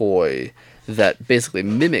a toy that basically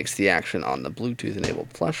mimics the action on the Bluetooth enabled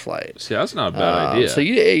fleshlight. See, that's not a bad idea. So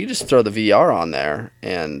you just throw the VR on there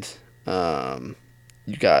and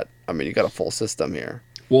you got a full system here.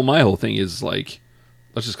 Well, my whole thing is like,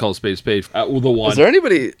 let's just call a spade. Well, the one. Is there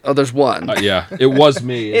anybody? Oh, there's one. Yeah, it was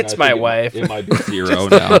me. and It's I my think wife. It might be 0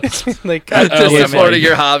 now. like, God Just damn it. supporting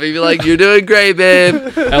your hobby. Be like, you're doing great, babe.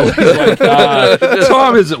 Ellie's like,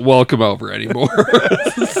 Tom isn't welcome over anymore.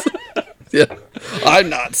 Yeah, I'm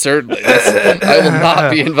not certainly. I will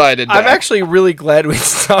not be invited. I'm back. actually really glad we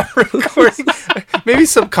stopped recording. Maybe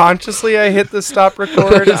subconsciously I hit the stop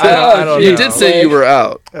record. I don't You know. did say you were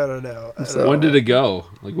out. I don't know. When did it go?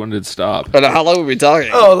 Like, when did it stop? But how long were we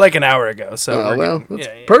talking? Oh, like an hour ago. So Oh, we're well, good. that's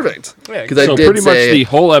Yeah. perfect. Yeah, Because I So did pretty much say the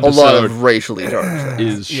whole a lot episode of racially charged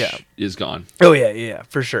things. is gone. Oh yeah,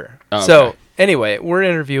 for sure. Oh, So okay. anyway, we're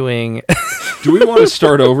interviewing Do we want to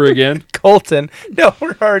start over again? Colton. No,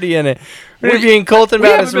 we're already in it. We're interviewing Colton We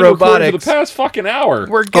about haven't his been recording for robotics. the past fucking hour.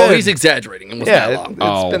 We're good. Oh, he's exaggerating. It wasn't yeah, that long.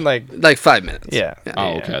 Oh. been Like 5 minutes. yeah.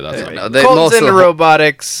 Oh, okay, that's fine. No, they, Colton's most of into the-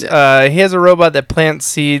 robotics. Yeah. He has a robot that plants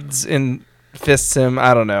seeds and fists him.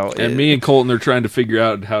 I don't know. And me and Colton are trying to figure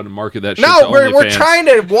out how to market that shit to No, we're OnlyFans. trying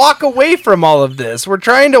to walk away from all of this. We're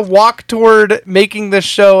trying to walk toward making this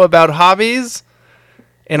show about hobbies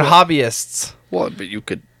and hobbyists. Well, but you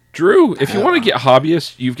could. Drew, if you want to get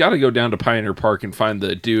hobbyists, you've got to go down to Pioneer Park and find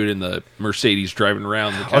the dude in the Mercedes driving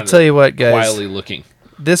around. I'll tell you what, guys. quietly looking.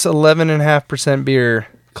 This 11.5% beer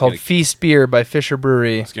called Gonna- Feast Beer by Fisher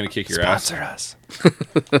Brewery. It's gonna kick your ass. Sponsor us.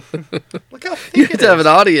 Look how thick You have it to have is.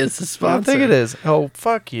 an audience to I sponsor. don't think it is. Oh,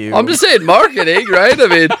 fuck you. I'm just saying marketing, right? I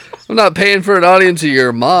mean, I'm not paying for an audience of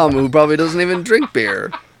your mom who probably doesn't even drink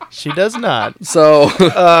beer. She does not. So,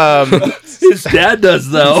 His dad does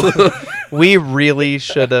though. We really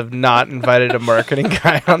should have not invited a marketing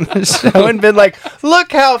guy on the show and been like,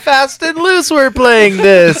 look how fast and loose we're playing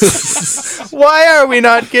this. Why are we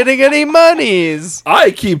not getting any monies?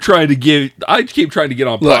 I keep trying to get on Look.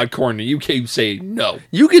 Podcorn, and you keep saying no.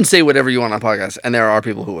 you can say whatever you want on podcasts, and there are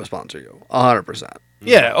people who will sponsor you. 100%.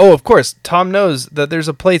 Yeah. Oh, of course. Tom knows that there's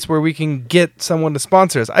a place where we can get someone to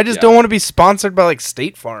sponsor us. I just Yeah. don't want to be sponsored by like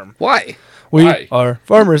State Farm. Why? We Why? are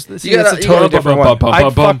farmers. See, gotta- that's a you totally gotta- different bum, one. bum, bum, I'd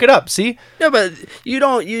bum, bum. fuck it up. See? Yeah, but you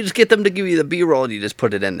just get them to give you the B-roll and you just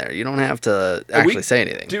put it in there. You don't have to actually say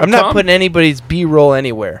anything. Dude, I'm not Tom, putting anybody's B-roll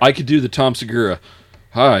anywhere. I could do the Tom Segura.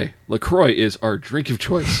 Hi, LaCroix is our drink of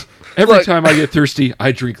choice. Every Look. time I get thirsty,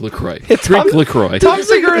 I drink LaCroix. Drink LaCroix. Tom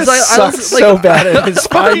Segura It's like- I sucks listen- so like- bad at his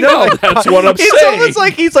I know, that's what I'm It's saying. almost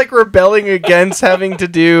like he's like rebelling against having to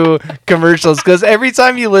do commercials because every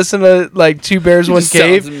time you listen to like Two Bears One Just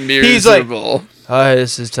Cave, sounds he's like, miserable. "Hi,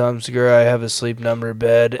 this is Tom Segura. I have a sleep number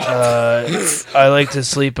bed. I like to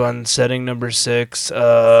sleep on setting number 6.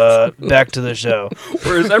 Back to the show."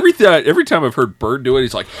 Whereas every time I've heard Bird do it,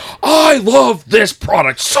 he's like, I love this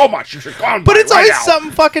product so much. You should go and But buy it's it right always now."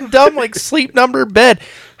 something fucking dumb like sleep number bed.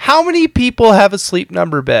 How many people have a Sleep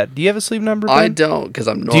Number bed? Do you have a Sleep Number bed? I don't, because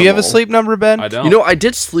I'm normal. Do you have a Sleep Number bed? I don't. You know, I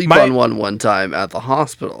did sleep on one time at the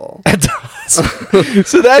hospital. So that's And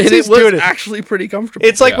just it was doing it. actually pretty comfortable.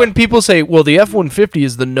 It's like when people say, well, the F-150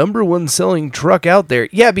 is the number one selling truck out there.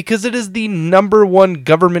 Yeah, because it is the number one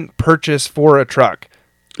government purchase for a truck.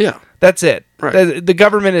 Yeah. That's it. Right. The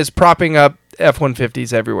government is propping up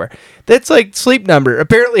F-150s everywhere. That's like Sleep Number.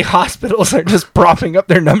 Apparently hospitals are just propping up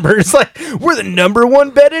their numbers. Like, we're the number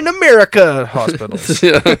one bed in America. Hospitals.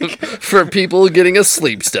 Yeah. For people getting a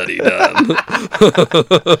sleep study done.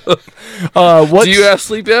 Do Do you have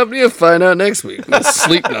sleep apnea? Find out next week. The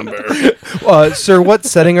Sleep Number. Sir, what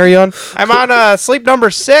setting are you on? I'm on Sleep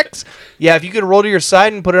Number 6. Yeah, if you could roll to your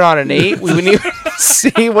side and put it on an 8, we wouldn't even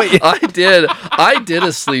see what you... I did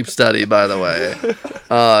a sleep study, by the way.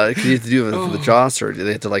 Because you have to do it for the jaw surgery.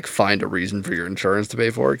 They have to like find a reason for your insurance to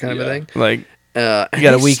pay for it, kind of a thing. Like, you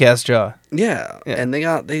got a weak ass jaw. Yeah, and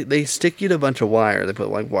they stick you to a bunch of wires. They put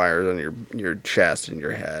like wires on your chest and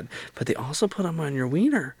your head, but they also put them on your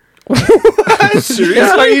wiener. Seriously?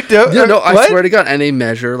 Are you doing? Yeah, no, I swear to God. And they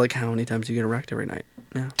measure like how many times you get erect every night.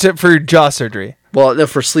 Yeah. For jaw surgery. Well, no,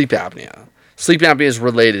 for sleep apnea. Sleep apnea is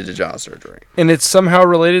related to jaw surgery. And it's somehow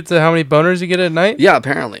related to how many boners you get at night? Yeah,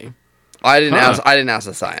 apparently. I didn't ask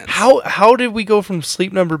the science. How did we go from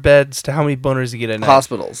Sleep Number beds to how many boners you get at night?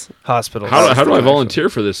 Hospitals. How do I volunteer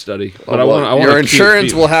for this study? But I want your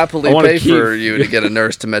insurance will happily pay for you to get a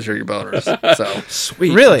nurse to measure your boners. So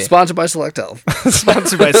sweet. Really? Sponsored by Select Health.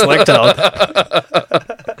 Sponsored by Select Health.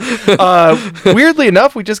 Weirdly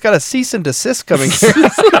enough, we just got a cease and desist coming through.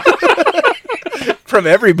 From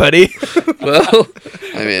everybody. Well,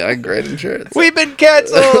 I mean, I great insurance. We've been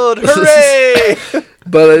canceled! Hooray!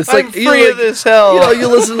 But it's like I'm free of this hell. You know, you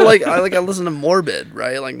listen to I listen to Morbid,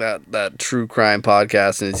 right? Like that true crime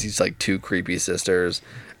podcast, and it's these like two creepy sisters,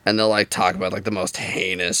 and they'll like talk about like the most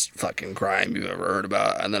heinous fucking crime you've ever heard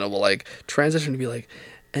about, and then it will like transition to be like,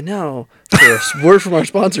 and now for a word from our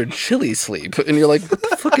sponsor, Chili Sleep, and you're like, what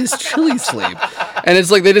the fuck is Chili Sleep? And it's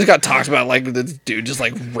like they just got talked about like this dude just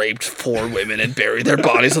like raped 4 women and buried their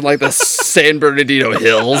bodies in like the San Bernardino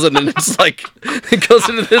hills, and then it's like it goes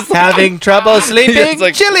into this having trouble sleeping. Yeah, it's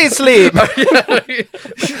like, Chili Sleep.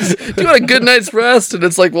 Do you want a good night's rest? And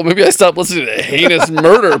it's like, well, maybe I stopped listening to heinous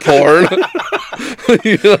murder porn.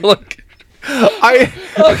 You know, like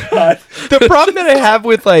the problem that I have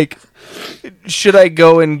with like, should I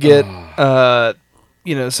go and get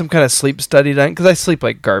some kind of sleep study done, because I sleep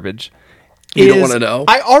like garbage. You don't want to know?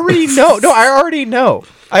 I already know. No, I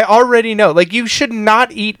already know. Like, you should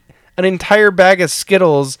not eat an entire bag of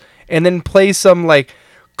Skittles and then play some like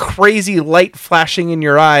crazy light flashing in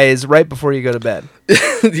your eyes right before you go to bed.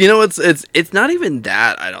 You know, it's not even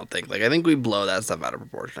that, I don't think. Like, I think we blow that stuff out of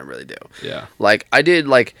proportion. I really do. Yeah. Like, I did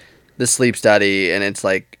like the sleep study, and it's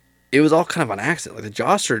like it was all kind of on accident. Like, the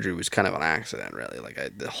jaw surgery was kind of on accident, really. Like,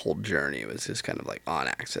 the whole journey was just kind of like on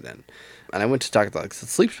accident. And I went to talk to like the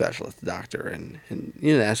sleep specialist, the doctor, and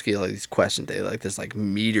you know, they ask you like these questions. They like this like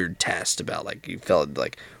metered test about like you felt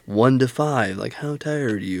like 1 to 5, like how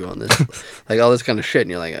tired are you on this, like all this kind of shit.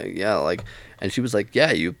 And you're like, yeah, like. And she was like,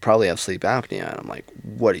 yeah, you probably have sleep apnea. And I'm like,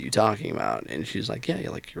 what are you talking about? And she's like, yeah,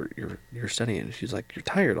 you're studying. And she's like, you're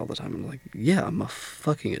tired all the time. And I'm like, yeah, I'm a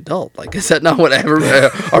fucking adult. Like, is that not what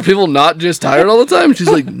are people not just tired all the time? And she's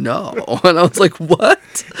like, no. And I was like, what?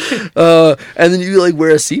 And then you like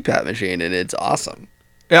wear a CPAP machine, and it's awesome.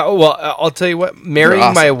 Yeah, well, I'll tell you what,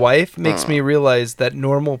 marrying my wife makes me realize that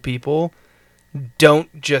normal people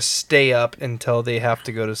don't just stay up until they have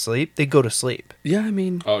to go to sleep. They go to sleep. Yeah, I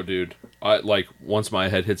mean... Oh, dude. I like, once my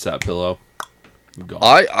head hits that pillow, I'm gone.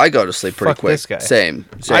 I go to sleep pretty Fuck quick. this guy. Same.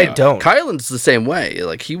 I don't. Kylan's the same way.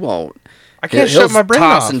 Like, he won't. I can't He'll shut my brain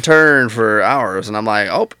toss off. and turn for hours, and I'm like,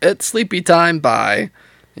 oh, it's sleepy time, bye.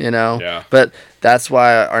 You know? Yeah. But that's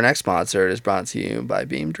why our next sponsor is brought to you by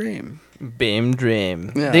Beam Dream. Beam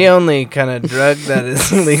Dream. Yeah. The only kind of drug that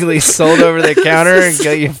is legally sold over the counter and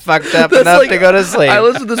get you fucked up That's enough like- to go to sleep. I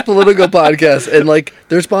listen to this political podcast, and like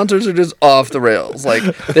their sponsors are just off the rails. Like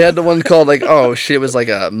they had the one called like, oh shit, it was like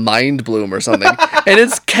a Mind Bloom or something, and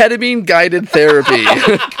it's ketamine guided therapy.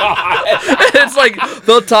 And it's like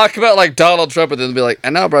they'll talk about like Donald Trump, and then they'll be like,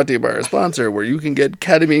 and now brought to you by our sponsor, where you can get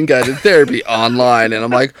ketamine guided therapy online. And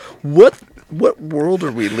I'm like, what world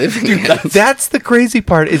are we living in? That's the crazy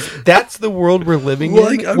part. That's the world we're living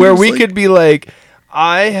Like, in, I'm where just we like- could be like,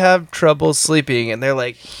 I have trouble sleeping, and they're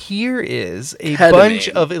like, here is a Ketamine. bunch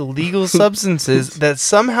of illegal substances that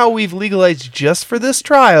somehow we've legalized just for this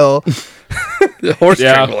trial. Horse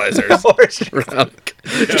Yeah. tranquilizers.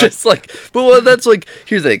 Just like, but that's like,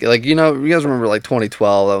 here's the thing, like, you guys remember like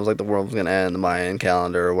 2012, that was like the world was gonna end, the Mayan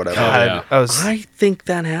calendar or whatever. yeah. I think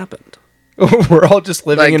that happened. We're all just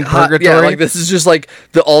living in purgatory. Yeah, like this is just like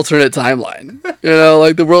the alternate timeline.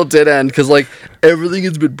 Like the world did end because like everything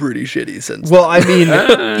has been pretty shitty since. Well, I mean,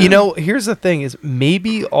 here's the thing: is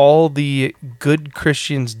maybe all the good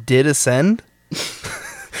Christians did ascend.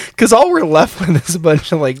 Because all we're left with is a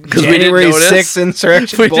bunch of like January 6th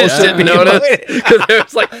insurrection we bullshit. just didn't notice because there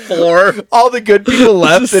was like 4. All the good people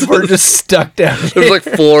left and we're just stuck down here. There was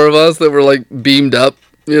like 4 of us that were like beamed up.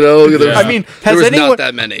 I mean, there was not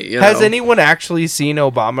that many. Has anyone actually seen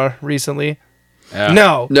Obama recently? Yeah.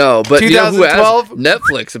 No, but 2012? who has?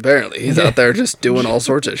 Netflix, apparently. He's out there just doing all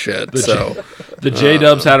sorts of shit. The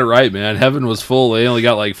J-Dubs had it right, man. Heaven was full. They only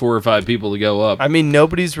got like 4 or 5 people to go up. I mean,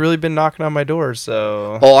 nobody's really been knocking on my door,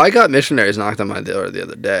 so... Oh, I got missionaries knocked on my door the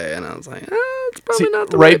other day, and I was like, it's probably not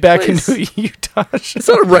the right back place. into Utah. It's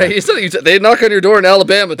not right. It's not Utah. They knock on your door in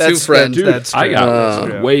Alabama, too, friend. That's true. I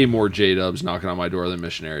got way more J-Dubs knocking on my door than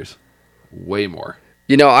missionaries. Way more.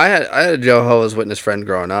 I had a Jehovah's Witness friend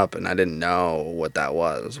growing up, and I didn't know what that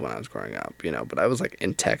was when I was growing up, but I was like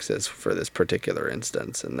in Texas for this particular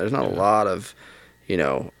instance, and there's not a lot of,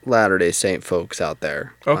 Latter-day Saint folks out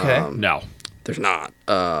there. Okay. No. There's not.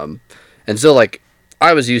 And so like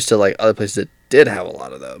I was used to like other places that did have a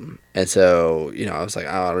lot of them. And so, I was like,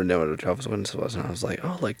 I don't know what a Jehovah's Witness was, and I was like,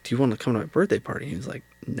 oh, like, do you want to come to my birthday party? And he was like,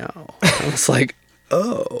 no. I was like,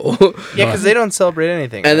 oh. Yeah, because they don't celebrate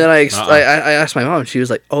anything. And then I asked my mom, and she was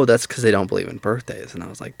like, oh, that's because they don't believe in birthdays. And I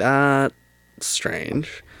was like, that's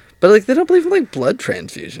strange. But like they don't believe in like blood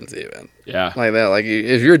transfusions even. Yeah. Like that. Like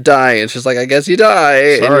if you're dying, it's just like I guess you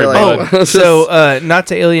die. Sorry, and bud. So not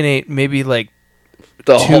to alienate maybe like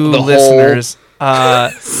the two listeners.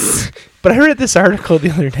 But I read this article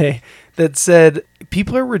the other day that said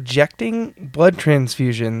people are rejecting blood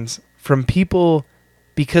transfusions from people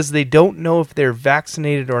because they don't know if they're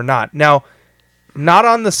vaccinated or not. Now, not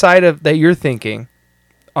on the side of that you're thinking,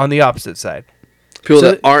 on the opposite side. People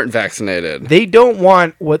that aren't vaccinated. They don't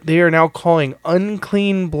want what they are now calling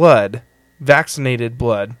unclean blood, vaccinated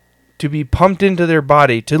blood, to be pumped into their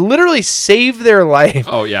body to literally save their life.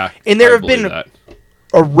 Oh, yeah. And there have been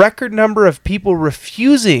a record number of people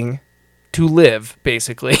refusing to live,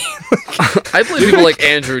 basically. I believe people like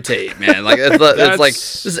Andrew Tate, man. Like it's like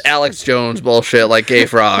this is Alex Jones bullshit, like gay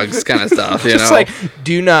frogs kind of stuff. You know, like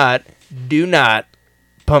do not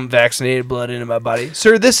pump vaccinated blood into my body,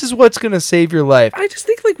 sir. This is what's going to save your life. I just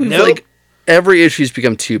think like we've like every issue's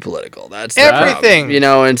become too political. That's everything.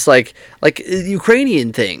 And it's like the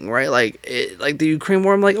Ukrainian thing, right? Like the Ukraine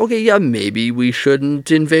war. I'm like, okay, yeah, maybe we shouldn't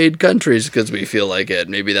invade countries because we feel like it.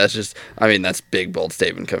 Maybe that's just. I mean, that's big bold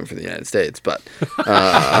statement coming from the United States, but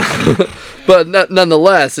but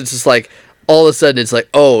nonetheless, it's just like all of a sudden it's like,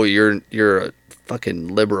 oh, you're a fucking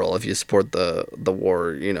liberal if you support the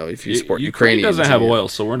war, if you support Ukrainians. Ukraine doesn't have oil,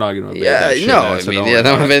 so we're not going to they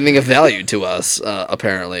don't have anything of value to us,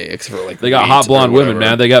 apparently, except for like they got hot blonde women,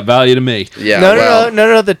 man. They got value to me. Yeah,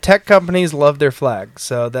 no. The tech companies love their flag,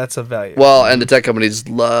 so that's a value. Well, and the tech companies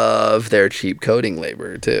love their cheap coding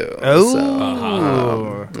labor too.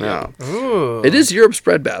 Oh, yeah. It is Europe's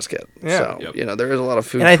breadbasket. Yeah, so there is a lot of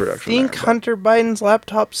food and production. I think Hunter Biden's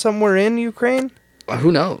laptop somewhere in Ukraine.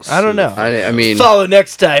 Who knows? I don't know. I mean, follow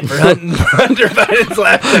next time for Hunter Biden's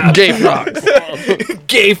laptop. Gay frogs.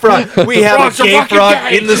 Gay frog. We have a gay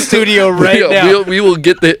frog in the studio right now. We will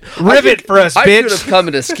get the rivet for us, bitch. I should have come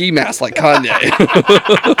in a ski mask like Kanye.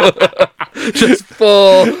 Just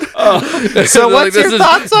full. So what's your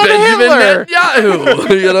thoughts on Hitler?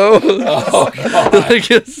 Netanyahu, Oh,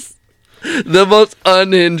 God. The most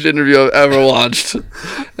unhinged interview I've ever watched,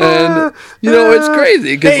 and it's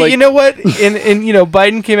crazy. Hey, you know what? And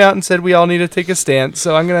Biden came out and said we all need to take a stance.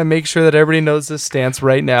 So I'm gonna make sure that everybody knows this stance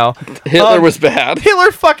right now. Hitler was bad.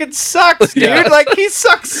 Hitler fucking sucks, dude. Yeah. Like he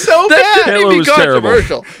sucks so that bad. Shouldn't be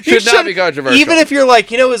controversial. Should not be controversial. Even if you're like,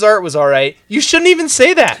 his art was all right, you shouldn't even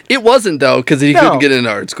say that. It wasn't though, because he couldn't get into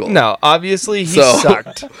art school. No, obviously he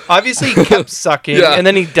sucked. Obviously he kept sucking, and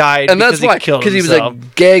then he died. And that's why, because he was a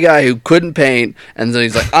gay guy who couldn't paint, and then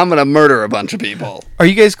he's like, I'm gonna murder a bunch of people. Are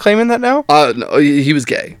you guys claiming that now? No, he was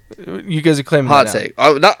gay. You guys are claiming hot that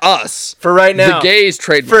now. take. Not us. For right now, the gays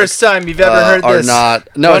trademark. First time you've ever heard this? Not.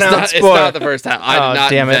 No, it's not the first time. I did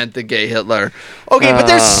not invent the gay Hitler. Okay, but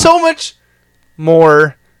there's so much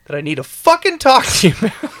more that I need to fucking talk to you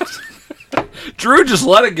about. Drew, just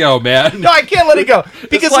let it go, man. No, I can't let it go.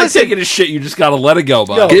 Because it's like taking a shit, you just gotta let it go,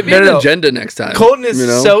 bud. Give me an agenda next time. Colton is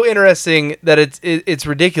so interesting that it's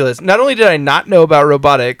ridiculous. Not only did I not know about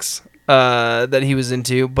robotics that he was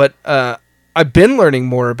into, but I've been learning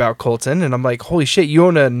more about Colton, and I'm like, holy shit, you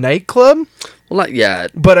own a nightclub? Well, not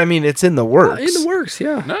yet. But I mean, it's in the works. In the works,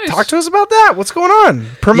 yeah. Nice. Talk to us about that. What's going on?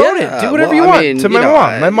 Promote it. Do whatever you want. To my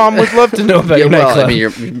mom. My mom would love to know about your nightclub. I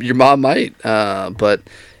mean, your mom might, but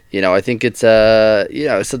I think it's so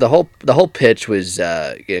the whole pitch was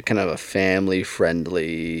kind of a family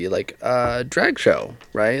friendly drag show,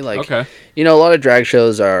 right? Like, okay. A lot of drag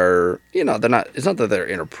shows are they're not. It's not that they're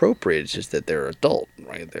inappropriate. It's just that they're adult,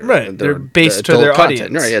 right? They're based to their content.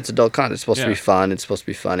 audience. Right? Yeah, it's adult content. It's supposed to be fun. It's supposed to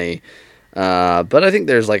be funny. But I think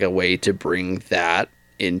there's like a way to bring that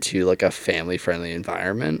into like a family friendly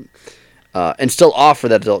environment, and still offer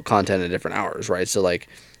that adult content at different hours, right? So like.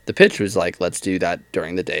 The pitch was like, let's do that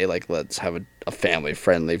during the day. Like, let's have a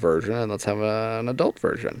family-friendly version, and let's have an adult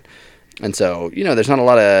version. And so, there's not a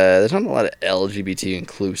lot of LGBT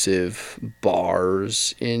inclusive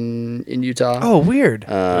bars in Utah. Oh, weird.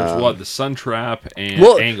 There's the Sun Trap and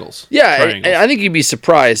Angles. Yeah, and I think you'd be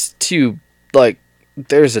surprised too. Like,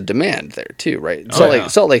 there's a demand there too, right?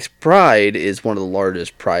 Salt Lake's Pride is one of the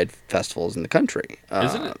largest Pride festivals in the country.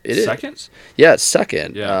 Isn't it? It second? Is. Yeah, it's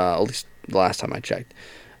second. Yeah. At least the last time I checked.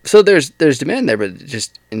 So there's demand there, but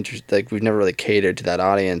just we've never really catered to that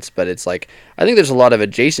audience. But it's like I think there's a lot of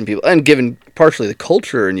adjacent people, and given partially the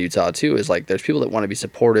culture in Utah too, is like there's people that want to be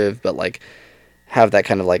supportive, but like have that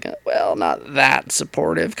kind of like not that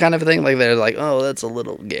supportive kind of thing. Like they're like, oh, that's a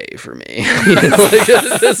little gay for me.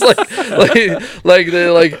 It's like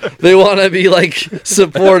they want to be like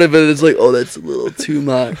supportive, but it's like, oh, that's a little too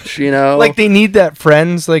much, Like they need that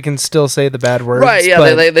friend so they can still say the bad words. Right? Yeah,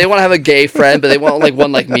 but... they want to have a gay friend, but they want like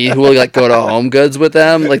one like me who will like go to Home Goods with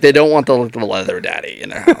them. Like they don't want the leather daddy in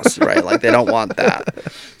their house, right? Like they don't want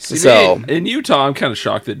that. See, in Utah, I'm kind of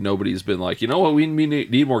shocked that nobody's been like, you know what, we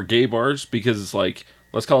need more gay bars, because it's like,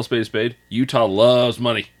 let's call a spade. Utah loves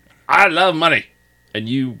money. I love money, and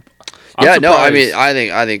you. I'm surprised.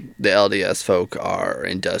 I think the LDS folk are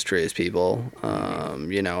industrious people,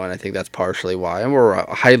 and I think that's partially why, and we're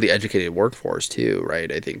a highly educated workforce too,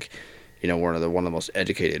 right? I think, we're one of the most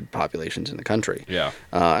educated populations in the country. Yeah,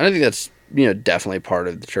 and I think that's. Definitely part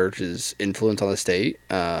of the church's influence on the state.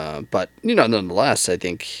 But, nonetheless, I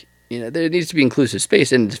think, there needs to be inclusive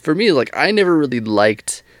space. And for me, like, I never really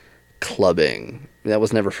liked clubbing. That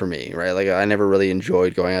was never for me, right? Like, I never really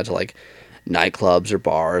enjoyed going out to, like, nightclubs or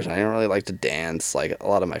bars. I didn't really like to dance like a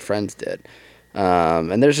lot of my friends did.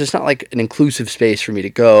 And there's just not, like, an inclusive space for me to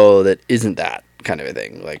go that isn't that kind of a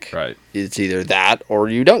thing. Like, right. It's either that or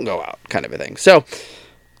you don't go out kind of a thing. So...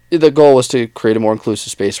 the goal was to create a more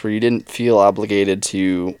inclusive space where you didn't feel obligated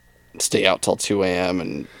to stay out till 2 a.m.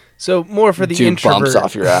 and so more for the introvert. Bumps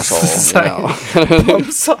off your asshole.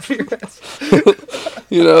 Bumps off your asshole.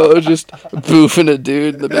 Just boofing a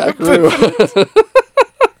dude in the back room.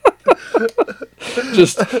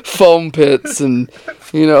 Just foam pits and,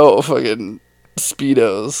 fucking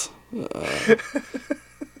Speedos.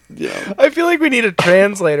 Yeah. I feel like we need a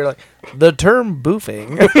translator. Like the term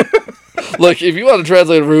boofing. Look, if you want to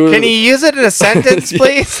translate, can you use it in a sentence,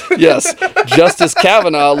 please? Yes, Justice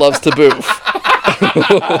Kavanaugh loves to boof.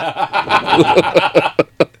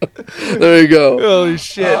 There you go. Holy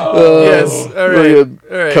shit! Yes, all right.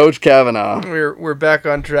 All right, Coach Kavanaugh. We're back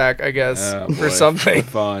on track, I guess, for something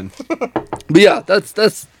fun. But yeah,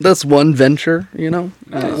 that's one venture.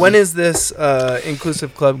 When is this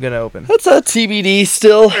inclusive club gonna open? That's a TBD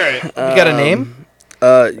still. All right. You got a name?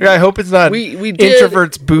 I hope it's not we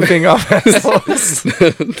introverts boofing off assholes.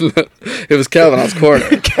 It was Kavanaugh's Corner.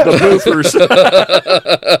 The boofers.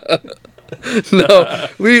 No,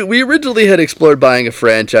 we originally had explored buying a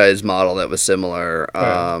franchise model that was similar,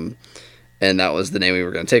 and that was the name we were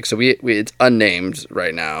going to take. So we it's unnamed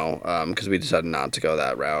right now because we decided not to go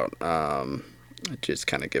that route. Just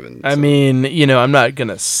kind of given. I mean, I'm not going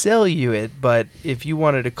to sell you it, but if you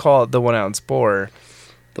wanted to call it the 1 ounce pour.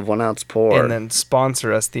 The 1 ounce pour. And then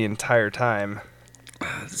sponsor us the entire time.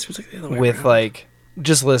 This was like the other way with around. like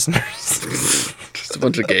just listeners. Just a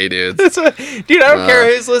bunch of gay dudes. Dude, I don't care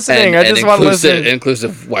who's listening. I just want to listen.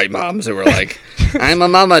 Inclusive white moms who were like, I'm a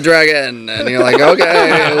mama dragon. And you're like,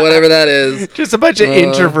 okay, whatever that is. Just a bunch of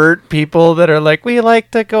introvert people that are like, we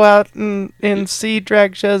like to go out and see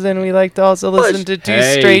drag shows, and we like to also listen to two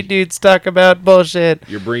straight dudes talk about bullshit.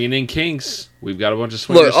 You're bringing in kinks. We've got a bunch of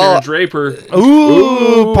swingers here in Draper.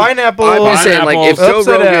 Ooh, pineapple. I'm just saying, like, if Joe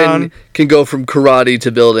Upside Rogan down. can go from karate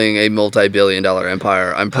to building a multi-billion-dollar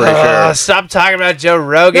empire, I'm pretty sure. Stop talking about Joe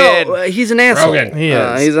Rogan. No, he's an asshole. Rogan. He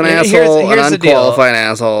is. He's an Here's- asshole, here's an the deal. unqualified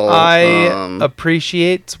asshole. I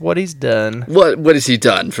appreciate what he's done. What has he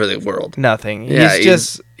done for the world? Nothing. Yeah,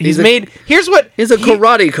 He's made. Here's what. He's a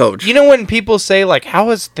karate coach. You know when people say like, "How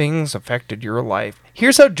has things affected your life?"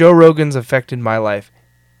 Here's how Joe Rogan's affected my life.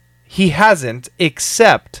 He hasn't,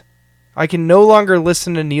 except I can no longer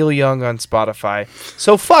listen to Neil Young on Spotify.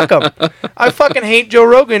 So fuck him. I fucking hate Joe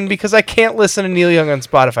Rogan because I can't listen to Neil Young on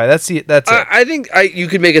Spotify. That's it. I think you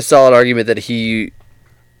could make a solid argument that he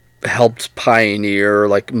helped pioneer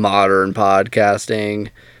like modern podcasting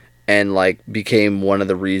and like became one of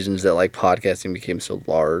the reasons that like podcasting became so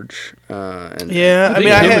large. And Yeah, I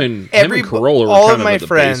mean, him and Corolla were all kind of my at the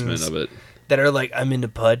friends basement of it. that are like, I'm into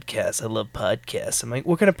podcasts. I love podcasts. I'm like,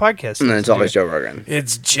 what kind of podcasts? and do then it's you always do? Joe Rogan.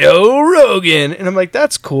 It's Joe Rogan, and I'm like,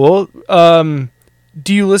 that's cool.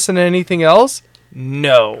 Do you listen to anything else?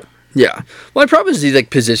 No. Yeah. Well, my problem is he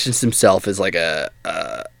like positions himself as like a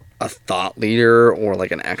thought leader or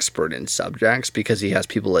like an expert in subjects because he has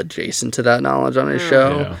people adjacent to that knowledge on his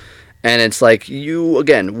show. Yeah. And it's like you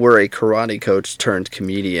again were a karate coach turned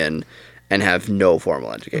comedian and have no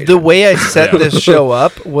formal education. The way I set this show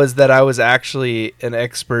up was that I was actually an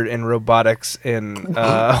expert in robotics and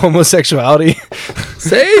homosexuality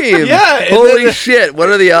Same. Yeah, and Holy then- shit. What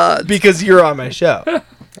are the odds? because you're on my show.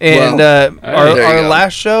 And Well, our there you go.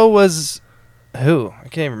 last show was who? I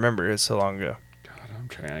can't even remember. It was so long ago.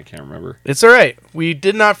 I can't remember. It's all right. We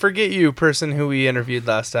did not forget you, person who we interviewed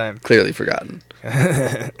last time. Clearly forgotten.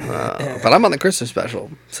 But I'm on the Christmas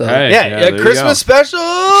special. So Hey. Yeah, there you Christmas special.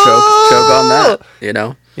 choke on that, you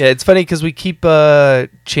know? Yeah, it's funny because we keep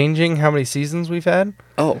changing how many seasons we've had.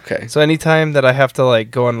 Oh, okay. So anytime that I have to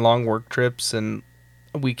like go on long work trips and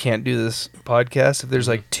we can't do this podcast, if there's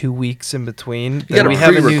like 2 weeks in between, You then gotta we have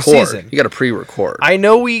a new pre-record. season. You gotta pre-record. I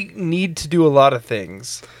know we need to do a lot of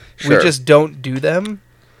things. Sure. We just don't do them.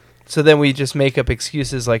 So then we just make up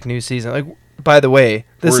excuses like new season. Like, by the way,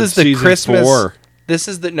 this We're is the season Christmas. 4. This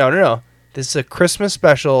is the no. This is a Christmas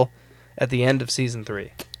special at the end of season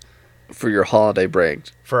 3 For your holiday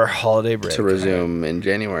break for our holiday break to resume in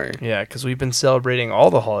January. Yeah, because we've been celebrating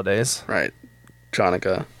all the holidays. Right.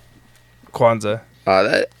 Chanukah. Kwanzaa. I'm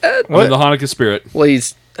What? in the Hanukkah spirit. Well,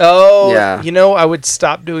 he's... Oh, Yeah. You know, I would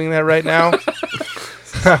stop doing that right now.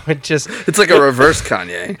 I would just, It's like a reverse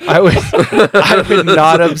Kanye. I would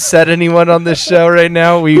not upset anyone on this show right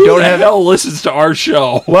now. We Who don't the have. hell listens to our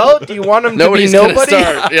show? Well, do you want them to be Nobody's gonna nobody?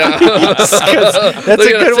 start. Yeah. 'Cause that's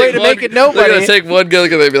a good way to make it They're nobody. gonna take one good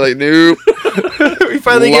look and they'd be like, nope. We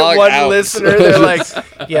finally Log get one out. listener. They're like,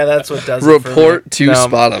 yeah, that's what does it for me." Report to No.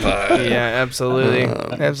 Spotify. Yeah, absolutely.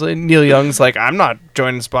 Absolutely. Neil Young's like, I'm not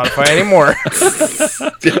joining Spotify anymore.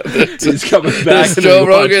 He's coming back. It's to Joe the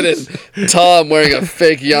Rogan punch. and Tom wearing a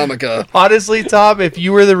fake yarmulke. Honestly, Tom, if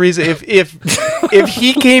you were the reason, if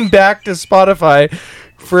he came back to Spotify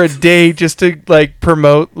for a day just to like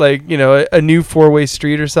promote like, you know, a new 4-way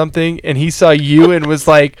street or something, and he saw you and was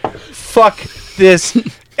like, fuck this,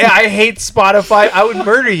 I hate Spotify, I would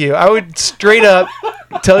murder you. I would straight up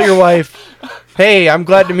tell your wife, hey, I'm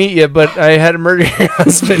glad to meet you, but I had to murder your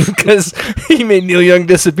husband because he made Neil Young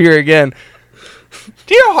disappear again.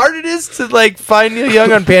 Do you know how hard it is to like find Neil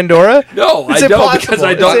Young on Pandora? No, It's I don't impossible. because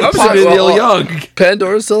I It's don't listen to impossible. Neil Young.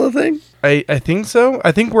 Pandora's still a thing? I think so.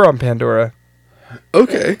 I think we're on Pandora.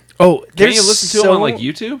 Okay. Oh, Can there's you listen to him on like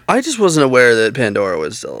YouTube? I just wasn't aware that Pandora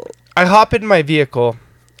was still... I hop in my vehicle.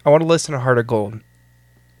 I want to listen to Heart of Gold.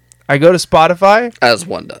 I go to Spotify As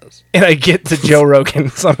one does. and I get to Joe Rogan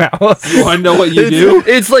somehow. You want to know what you do?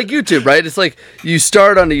 It's like YouTube, right? It's like you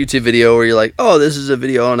start on a YouTube video where you're like, oh, this is a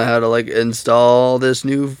video on how to like install this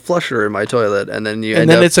new flusher in my toilet. And then you And end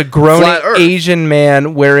then up it's a grown Flat Earth. Asian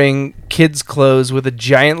man wearing kids' clothes with a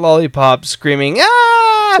giant lollipop screaming, ah!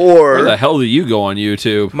 Where the Or... hell do you go on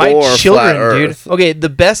YouTube? My Or Flat children, dude. Earth. Okay, the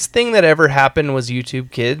best thing that ever happened was YouTube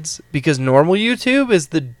Kids, because normal YouTube is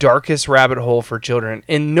the darkest rabbit hole for children,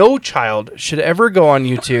 and no child should ever go on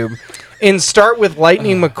YouTube and start with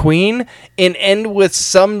Lightning McQueen and end with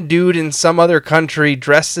some dude in some other country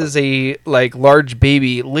dressed as a like large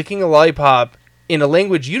baby licking a lollipop in a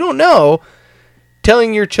language you don't know,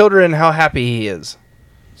 telling your children how happy he is.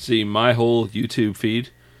 See, my whole YouTube feed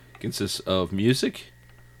consists of music,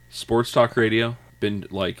 sports talk radio, been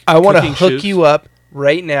like I want to cooking hook shows. you up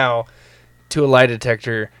right now to a lie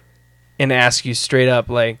detector and ask you straight up,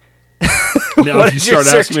 like, Now what if you does your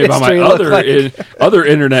start asking me search about my history look like? other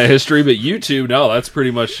internet history, but YouTube, no, that's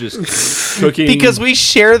pretty much just cooking. because we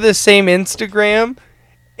share the same Instagram,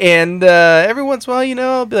 And every once in a while,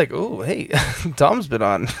 I'll be like, "Oh, hey, Tom's been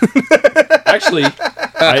on." Actually,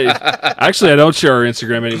 I don't share our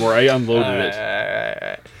Instagram anymore. I unloaded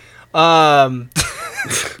it.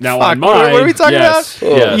 Now on mine, what are we talking about?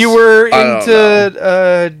 Yes. You were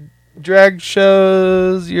into drag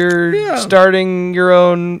shows. You're starting your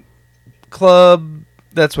own club.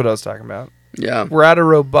 That's what I was talking about. Yeah. We're out of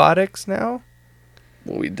robotics now.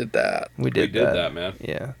 Well, we did that. We did that, man.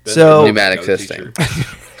 Yeah. Ben So pneumatic fisting.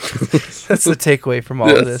 that's the takeaway from all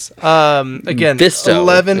of this. Again, Fisto,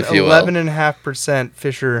 11.5%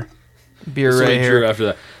 Fisher beer So right we drew here. after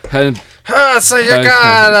that. And So you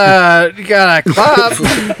got a club.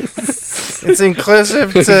 It's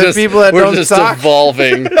inclusive to people that we're don't just talk.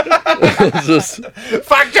 evolving. Just,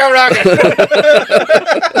 Fuck Joe Rogan.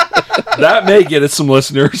 that may get us some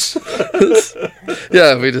listeners.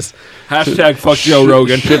 yeah, we just Hashtag fuck Joe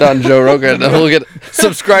Rogan. shit on Joe Rogan, and we'll get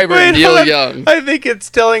subscriber Neil Young. I think it's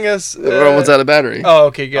telling us. We're almost out of battery. Oh,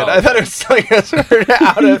 okay, good. I thought it was telling us we're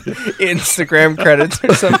out of Instagram credits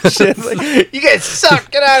or some shit. Like, you guys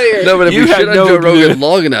suck. Get out of here. No, but if You we had shit on no Joe clue. Rogan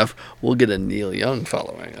long enough, we'll get a Neil Young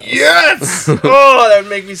following us. Yes. Oh, that would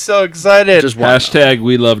make me so excited. Just one. Hashtag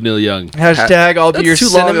we love Neil Young. Hashtag I'll be That's your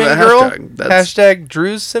too long of a cinnamon girl. hashtag. That's- Hashtag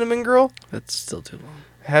Drew's cinnamon girl. That's still too long.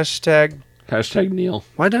 Hashtag Hashtag Neil.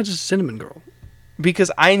 Why not just Cinnamon Girl?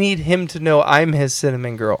 because I need him to know I'm his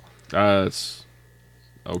cinnamon girl. It's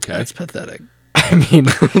okay. That's pathetic. I mean,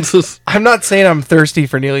 I'm not saying I'm thirsty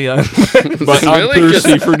for Neil Young. But I'm Really?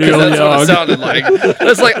 thirsty for Neil That's what it Young. sounded like.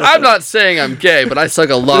 It's like, I'm not saying I'm gay, but I suck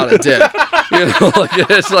a lot of dick.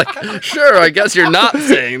 It's like, sure, I guess you're not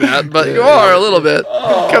saying that, but you are a little bit.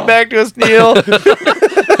 Come back to us, Neil.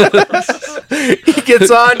 He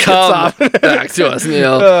gets on, gets Come off. back to us,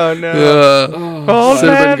 Neil. Oh no. Old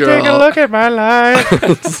Cinnamon man, take a girl. look at my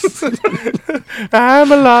life.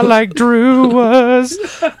 I'm a lot like Drew was.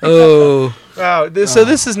 Oh, Wow. So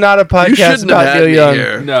this is not a you podcast shouldn't have about had Neil me Young.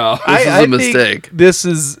 here. No. This is a think mistake. This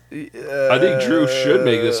is. I think Drew should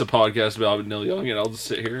make this a podcast about Neil Young, and I'll just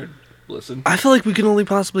sit here and listen. I feel like we can only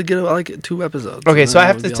possibly get like 2 episodes. Okay, so I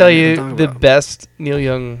have That to would be tell all we you can talk the about. best Neil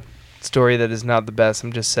Young story that is not the best.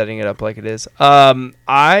 I'm just setting it up like it is.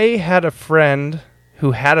 I had a friend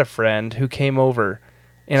who came over,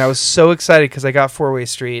 and I was so excited because I got 4-Way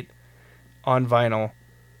Street on vinyl,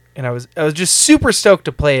 and I was just super stoked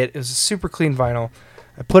to play it. It was a super clean vinyl.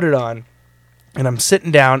 I put it on, and I'm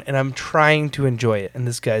sitting down, and I'm trying to enjoy it. And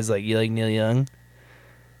this guy's like, "You like Neil Young?"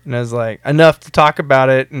 And I was like, "Enough to talk about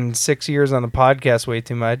it in 6 years on the podcast, way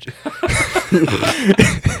too much."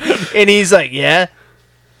 And he's like, "Yeah,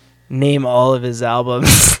 name all of his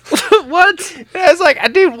albums." What? And I was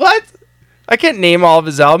like, "Dude, what? I can't name all of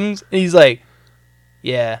his albums." And he's like,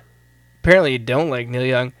 "Yeah, apparently you don't like Neil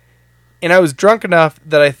Young." And I was drunk enough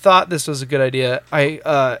that I thought this was a good idea.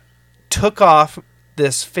 I took off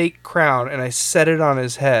this fake crown and I set it on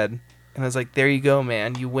his head. And I was like, "There you go,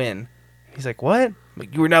 man. You win." He's like, "What?" I'm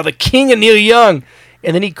like, "You are now the king of Neil Young."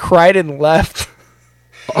 And then he cried and left.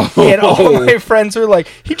 And all my friends were like,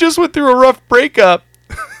 "He just went through a rough breakup."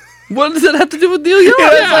 What does that have to do with Neil Young? And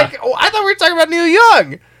I was like, "Oh, I thought we were talking about Neil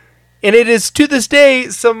Young." And it is to this day,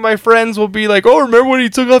 some of my friends will be like, "Oh, remember when he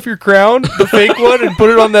took off your crown, the fake one, and put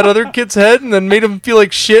it on that other kid's head and then made him feel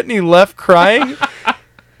like shit and he left crying?"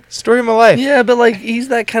 Story of my life. Yeah, but like he's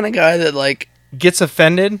that kind of guy that like. Gets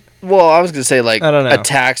offended. Well, I was gonna say like I don't know.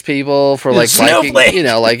 attacks people for like liking, Snowflake.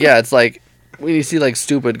 like it's like when you see like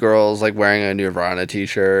stupid girls like wearing a Nirvana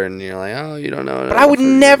t-shirt and you're like, oh, you don't know. But I would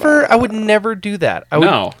never do that. I would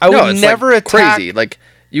No. would never like attack. crazy. Like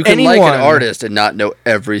you can like anyone. an artist and not know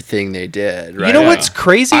everything they did. Right? You know what's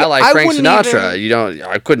crazy? I like Frank wouldn't Sinatra. You don't.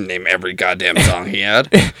 I couldn't name every goddamn song he had.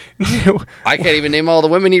 I can't even name all the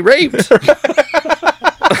women he raped.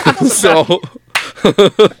 So.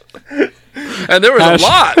 And there was a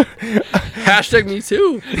lot. Hashtag me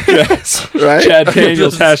too. Yes. Right? Chad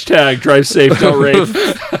Daniels, hashtag drive safe, don't rape.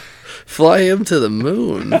 Fly him to the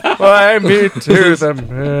moon. Fly me to the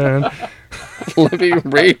moon. Let me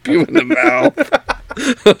rape you in the mouth.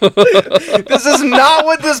 This is not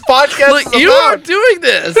what this podcast Like, is you about. are doing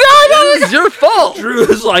this. This is your fault.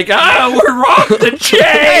 Drew's like, we're wrong the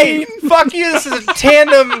Hey, chain. fuck you. This is a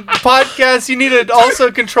tandem podcast. You need to also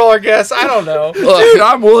control our guests. I don't know. Look, Dude,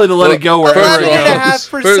 I'm willing to let it go wherever first it of all- goes. 11.5%.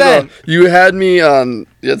 first of all, you had me on.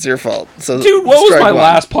 It's your fault. So, Dude, what was strike my one.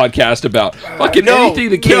 last podcast about? Fucking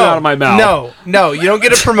anything that came out of my mouth. No, you don't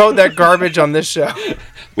get to promote that garbage on this show.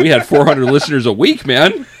 We had 400 listeners a week,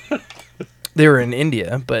 man. They were in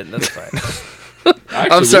India, but that's fine.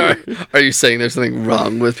 I'm sorry. Are you saying there's something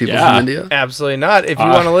wrong with people Yeah. from India? Absolutely not. If you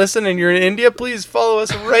want to listen and you're in India, please follow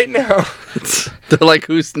us right now. They're like,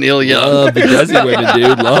 who's Neil Young? Love the Desi women,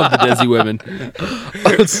 dude. Love the Desi women.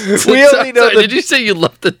 We only know Did you say you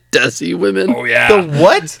love the Desi women? Oh, yeah. the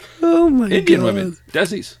what? Oh my Indian God. women.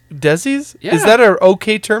 Desis. Desis? Yeah. Is that an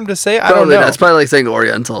okay term to say? I don't Probably know. not. It's probably like saying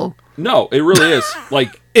Oriental. No, it really is.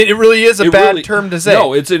 Like, It really is a it bad really- term to say.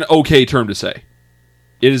 No, it's an okay term to say.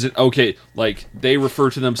 It is an okay, like, they refer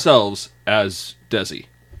to themselves as Desi.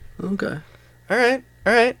 Okay. All right.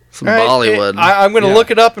 All right. Some all right. Bollywood. I'm going to Yeah.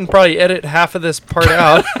 look it up and probably edit half of this part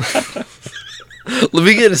out. Let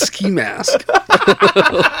me get a ski mask.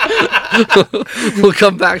 We'll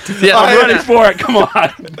come back to the I'm ready for it. Come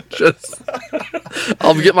on. Just,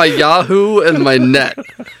 I'll get my Yahoo and my net.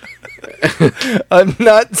 I'm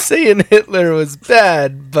not saying Hitler was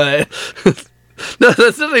bad, but No,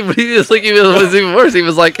 that's not even. He was like, it was even worse. He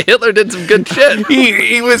was like, Hitler did some good shit.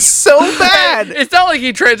 he was so bad. It's not like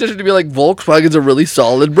he transitioned to be like, Volkswagen's a really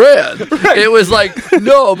solid brand. It was like,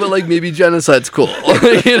 no, but like maybe genocide's cool.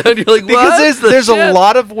 You know, and you're like, Because what? there's a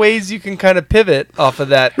lot of ways you can kind of pivot off of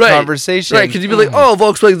that conversation. Right, because you'd be like, oh,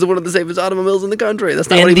 Volkswagen's one of the safest automobiles in the country. That's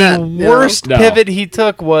not what And he the meant. you know? worst No. pivot he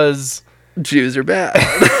took was... Jews are bad.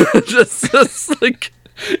 just like...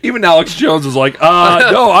 Even Alex Jones was like, no,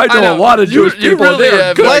 I know a lot of Jewish You people. really They're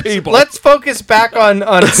have. good people. Let's focus back on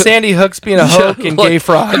Sandy Hooks being a hoax and like- gay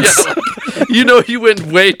frogs. Yeah, like, you know he went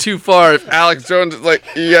way too far if Alex Jones is like,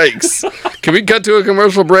 yikes. Can we cut to a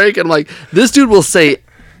commercial break? And I'm like, this dude will say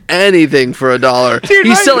anything for $1.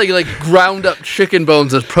 He's selling like ground up chicken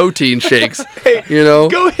bones as protein shakes. Hey, you know?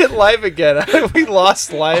 Go hit live again. We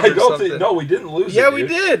lost live or something. no, we didn't lose Yeah, it, we dude.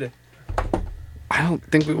 did. I don't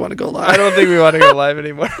think we want to go I live. don't think we want to go live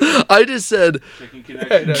anymore. I just said Chicken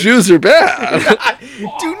connection. Jews are bad. Do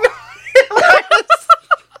not hit live.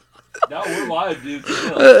 No, we're live, dude.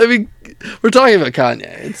 I mean, we're talking about Kanye.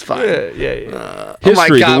 It's fine. Yeah. Oh my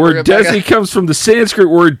History. God, The we're word back- Desi comes from the Sanskrit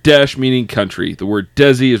word desh, meaning country. The word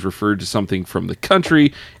Desi is referred to something from the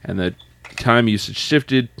country, and the time usage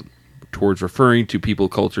shifted towards referring to people,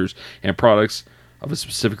 cultures, and products of a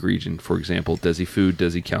specific region. For example, Desi food,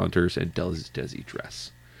 Desi calendars, and Desi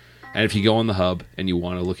dress. And if you go on the hub and you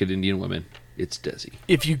want to look at Indian women, it's Desi.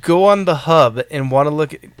 If you go on the hub and want to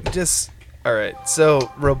look at just... All right,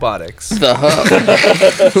 so robotics. The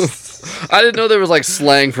hub. I didn't know there was like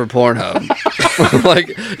slang for Pornhub. Like,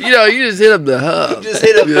 you know, you just hit up the hub. Just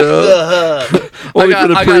hit up the hub. Only for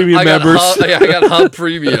the premium members. I got Hub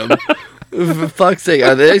Premium. For fuck's sake,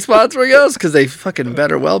 are they sponsoring us? Because they fucking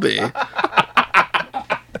better well be.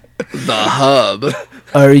 The hub.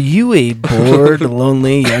 Are you a bored,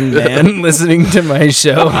 lonely young man listening to my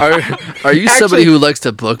show? Are you somebody who likes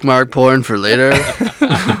to bookmark porn for later?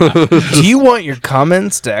 Do you want your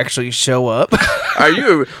comments to actually show up? Are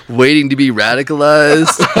you waiting to be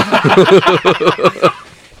radicalized?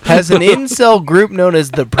 Has an incel group known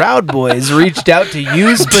as the Proud Boys reached out to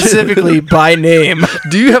you specifically by name?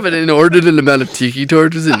 Do you have an inordinate amount of tiki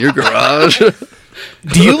torches in your garage?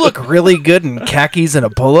 Do you look really good in khakis and a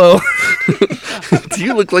polo? Do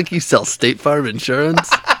you look like you sell State Farm insurance?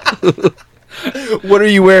 What are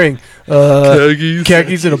you wearing?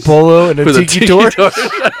 Khakis and a polo and a With a tiki torch. You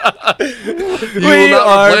We will not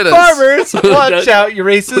are replace us. farmers. Watch out, you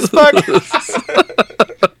racist fuck.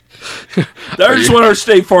 There's what our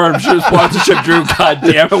State Farm sponsorship drew. God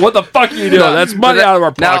damn it! What the fuck are you doing? That's money out of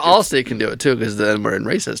our Now pockets. Allstate can do it too, because then we're in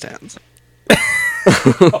racist hands.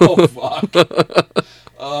 Oh fuck!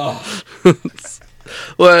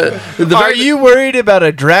 What? Are you worried about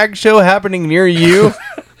a drag show happening near you?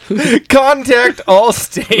 Contact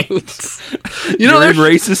Allstate. You know, You're in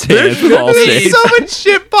there's racist hands with There's Allstate. so much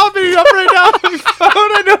shit popping up right now on my phone.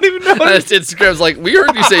 I don't even know. Instagram's like, we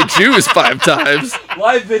heard you say Jews 5 times.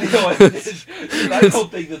 Live video. I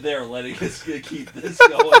don't think that they're letting us keep this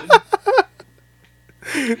going.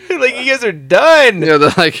 Like, you guys are done. Yeah,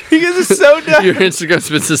 they're like, You guys are so done. your Instagram's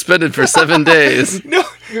been suspended for 7 days. No,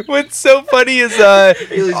 what's so funny is gonna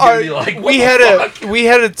be like, what we the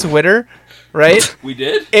had a Twitter, right? We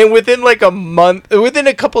did? And within like a month, within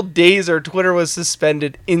a couple days, our Twitter was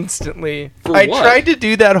suspended instantly. For I what? tried to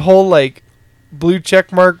do that whole like blue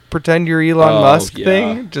check mark, pretend you're Elon Oh, Musk yeah.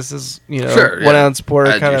 thing, just as Sure, 1 yeah. ounce pour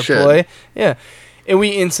As kind you of should. ploy. Yeah, and we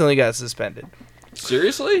instantly got suspended.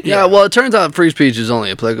 Seriously? Yeah, well, it turns out free speech is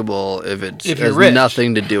only applicable if it If you're has rich.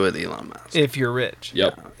 nothing to do with Elon Musk. If you're rich,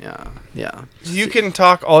 Yep. Yeah. you can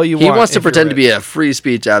talk all you He want. wants to if you're pretend to be rich. a free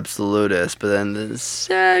speech absolutist, but then the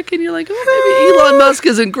second you're like, oh, maybe Elon Musk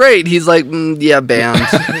isn't great, he's like, yeah, banned.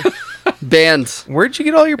 Bands. Where'd you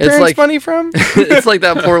get all your It's parents' like- money from? It's like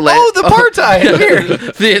that poor lady. Oh, the part-time. Here.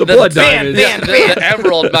 the blood band, diamond. the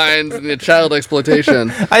emerald mines and the child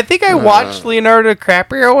exploitation. I think I watched Leonardo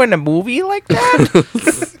DiCaprio in a movie like that.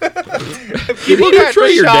 People got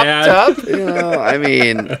betray your chopped dad. up. You know, I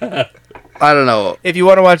mean, I don't know. If you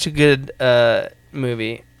want to watch a good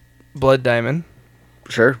movie, Blood Diamond.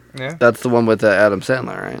 Sure. Yeah. That's the one with Adam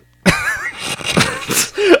Sandler, right?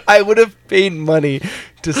 I would have paid money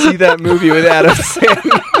to see that movie with Adam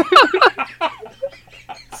Sandler.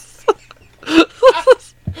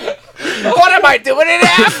 What am I doing in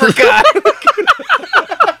Africa?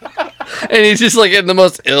 And he's just like in the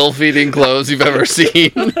most ill-feeding clothes you've ever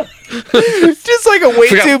seen. Just like a way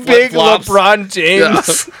Forgot too big flip-flops. LeBron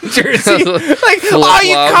James jersey. Like, Flip-flops.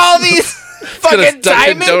 you call these Got his fucking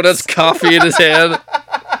Dunkin' diamonds? Donuts coffee in his hand.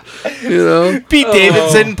 You know? Pete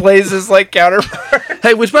Davidson plays his like counterpart.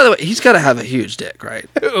 Hey, which by the way, he's got to have a huge dick, right?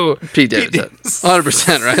 Ooh. Pete Davidson.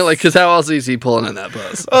 100%, right? Like, because how else is he pulling in that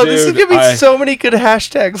buzz? Oh, this is Dude, gonna be I- so many good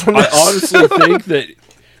hashtags on I this. honestly think that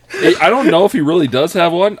I don't know if he really does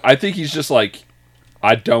have one. I think he's just like,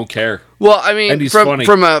 I don't care. Well, I mean, And he's from funny.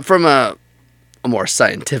 from a more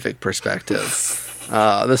scientific perspective,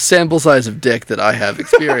 the sample size of dick that I have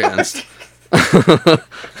experienced,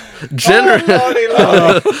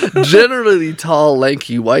 generally tall,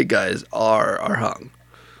 lanky white guys are hung.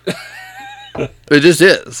 It just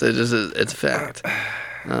is. It's a fact.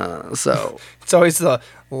 So It's always the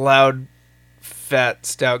loud, fat,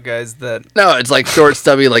 stout guys that. no, it's like short,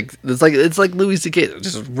 stubby, like it's like Louis C.K.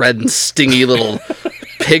 Just red and stingy little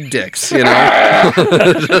pig dicks, you know.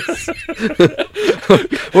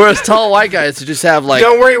 Whereas tall white guys who just have like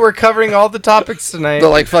Don't worry, we're covering all the topics tonight. they're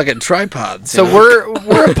like fucking tripods. So you know?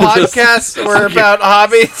 we're a podcast. We're about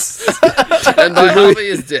hobbies. And my hobby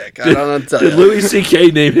is dick. I don't know what to tell Did you. Louis C.K.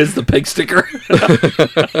 name his the pig sticker?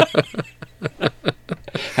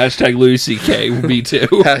 Hashtag Louis C.K. Me too.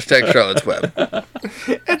 Hashtag Charlotte's Web.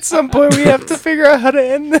 At some point, we have to figure out how to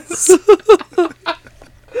end this.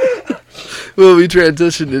 Well, we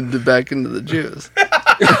transitioned back into the Jews.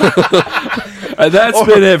 And that's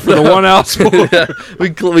been it for the 1 ounce more. Yeah, we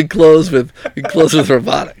close with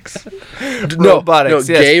robotics. Robotics,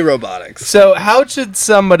 yes. Gay robotics. So, how should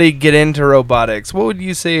somebody get into robotics? What would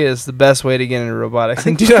you say is the best way to get into robotics?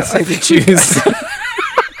 And do not say the Jews.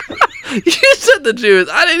 You said the Jews.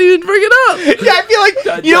 I didn't even bring it up. Yeah, I feel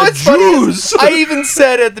like, you know what's funny? is I even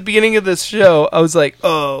said at the beginning of this show, I was like,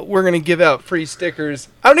 oh, we're going to give out free stickers.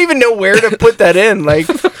 I don't even know where to put that in. Like,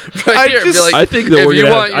 Right here, be like, I think that if we're you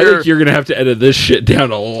gonna. want I your- think you're gonna have to edit this shit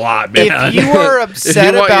down a lot, man. if you are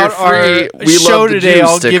upset want your about our free We show Love the today, Jews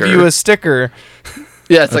I'll give sticker. you a sticker.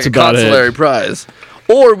 Yeah, it's That's like a about it. consolary prize.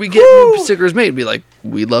 Or we get new stickers made. Be like,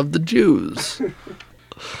 we love the Jews.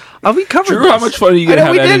 Oh, we covered Drew, this. how much fun are you I gonna know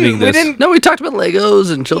have we editing didn't. We this? didn't. No, we talked about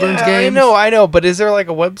Legos and children's Yeah, games. I know. But is there like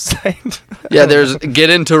a website? Yeah, there's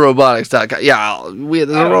getintorobotics.com. Yeah,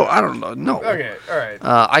 I don't know. No. Okay, all right.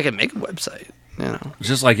 I can make a website. You know.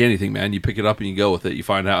 Just like anything, man. You pick it up and you go with it. You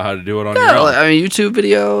find out how to do it on Yeah, your own. I mean, YouTube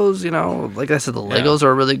videos, you know, like I said, the Legos are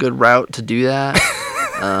a really good route to do that.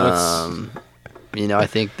 You know, I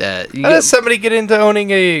think that you How does somebody get into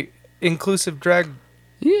owning a inclusive drag?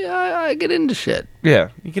 yeah, I get into shit. Yeah,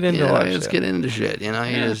 you get into You a know, lot you of just shit. get into shit. You know,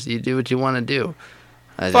 you do what you want to do.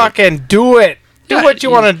 I think. Fucking do it. Do Yeah, what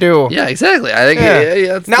you want to do. Yeah, exactly. I think. Yeah.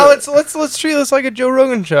 Yeah, that's Now the- let's treat this like a Joe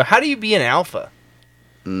Rogan show. How do you be an alpha?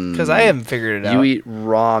 Because I haven't figured it out. you eat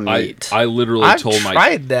raw meat. I literally I've told my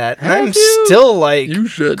tried that, and Have I'm you? still like You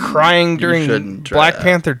shouldn't. crying You during shouldn't try Black that.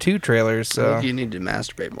 Panther 2 trailers. So You need to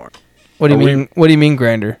masturbate more. what do you Are we- mean? What do you mean,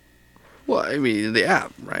 Grinder? Well, I mean the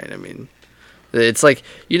app, right? I mean, it's like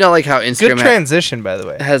you know, like how Good Instagram transition, by the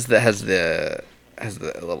way. has the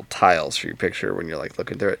little tiles for your picture when you're like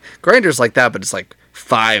looking through it. Grinder's like that, but it's like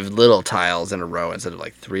 5 little tiles in a row instead of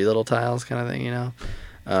like 3 little tiles, kind of thing, you know.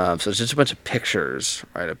 So it's just a bunch of pictures,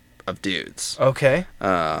 right, of dudes. Okay.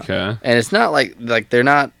 Okay. And it's not like they're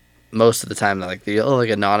not most of the time like the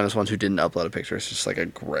anonymous ones who didn't upload a picture. It's just like a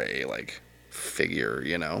gray like figure,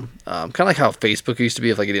 you know. Kind of like how Facebook used to be.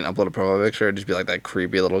 If like you didn't upload a profile picture, it'd just be like that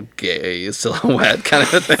creepy little gay silhouette kind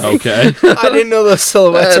of a thing. Okay. I didn't know those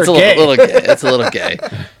silhouettes It's are a gay. little gay. It's a little gay.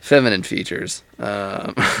 Feminine features.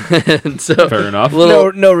 And so Fair enough. No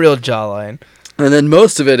real jawline. and then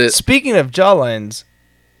most of it is Speaking of jawlines,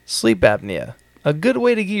 sleep apnea. A good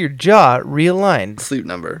way to get your jaw realigned. sleep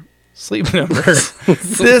number. Sleep number.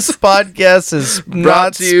 This podcast is Brought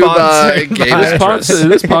not to you by sponsored Gay by Mattress.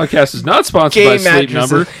 This podcast is not sponsored gay by Sleep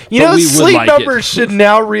mattresses. Number. You but know, we would Sleep like Number it. should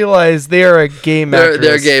now realize they are a gay mattress.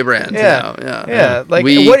 They're gay brands. Yeah. Yeah. Yeah, like,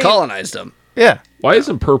 we what do you- colonized them. Yeah. Why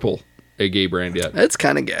isn't purple a gay brand yet? It's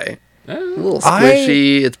kind of gay. A little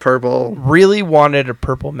squishy. It's purple. Really wanted a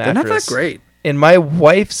purple They're mattress. not that great. And my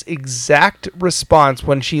wife's exact response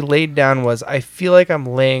when she laid down was, "I feel like I'm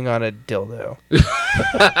laying on a dildo."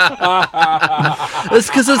 That's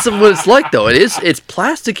because that's what it's like, though. It's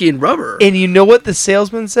plasticky and rubber. And you know what the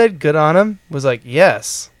salesman said? Good on him. Was like,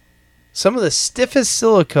 yes, some of the stiffest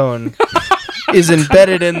silicone is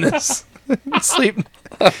embedded in this sleep.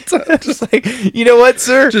 Just like, you know what,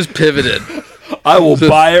 sir? Just pivoted. I will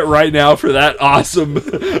buy it right now for that awesome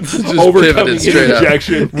overcoming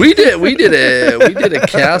injection. We did a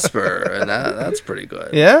Casper, and that's pretty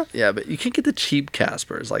good. Yeah? Yeah, but you can't get the cheap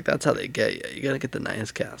Caspers. Like, that's how they get you. You gotta get the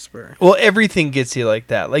nice Casper. Well, everything gets you like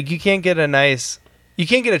that. Like, you can't get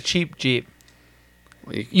a cheap Jeep.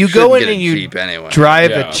 Well, You go in get a and you Jeep anyway.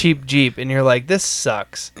 drive Yeah. a cheap Jeep, and you're like, this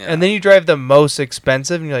sucks. Yeah. And then you drive the most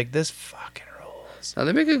expensive, and you're like, this fucking rules. Now,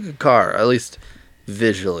 they make a good car, at least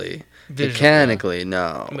visually. Mechanically,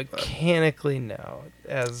 no. Mechanically, no.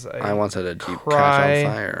 As I once had a Jeep cry catch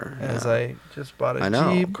on fire. As Yeah. I just bought a I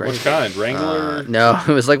know. Jeep. Crazy. Which kind? Wrangler? No,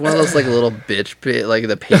 it was like one of those like little bitch, like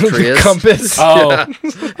the Patriots. Compass. Oh,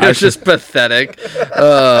 It was just pathetic.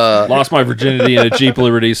 lost my virginity in a Jeep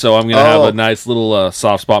Liberty, so I'm gonna have a nice little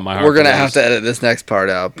soft spot in my heart. We're gonna for have those. to edit this next part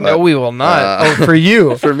out. But, No, we will not. For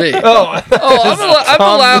you. for me. Oh, I'm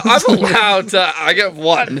allowed to. I get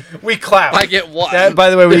one. we clap. I get one. That, by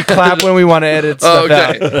the way, we clap when we want to edit stuff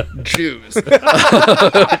out. Jews.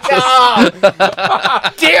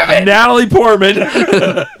 Damn it! Natalie Portman.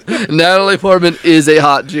 Natalie Portman is a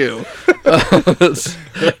hot Jew.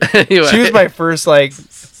 Anyway. She was my first, like,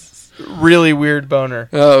 really weird boner.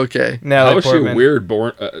 Oh, okay. How Natalie was she Portman. weird?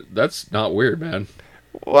 Born? That's not weird, man.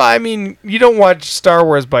 Well, I mean, you don't watch Star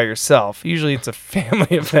Wars by yourself. Usually it's a family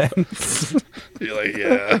event. You're like,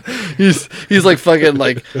 yeah. He's like fucking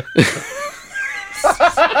like.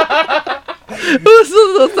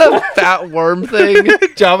 What's that fat worm thing?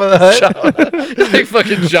 Jabba the Hutt. Like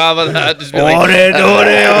fucking Jabba the Hutt. Just be like,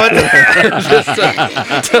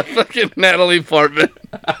 just fucking Natalie Portman.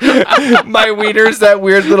 My wiener's that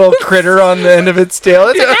weird little critter on the end of its tail.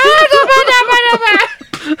 It's like,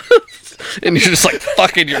 And you're just like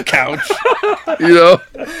fucking your couch. You know?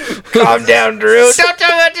 calm down, Drew. Don't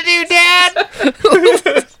tell me what to do,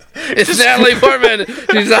 Dad. It's Natalie Portman.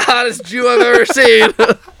 She's the hottest Jew I've ever seen.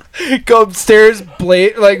 Go upstairs,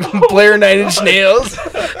 Blair 9 Inch Nails.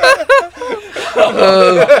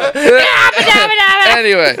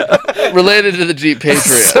 Anyway, related to the Jeep Patriot.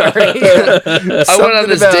 Sorry. I went on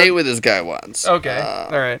this date with this guy once. Okay,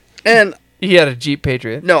 all right. And He had a Jeep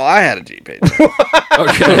Patriot. no, I had a Jeep Patriot.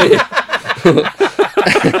 Okay.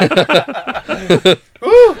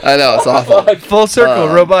 I know, it's awful. Full circle,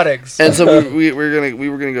 robotics. And so we were gonna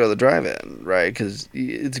go to the drive-in, right? Because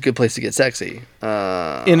it's a good place to get sexy.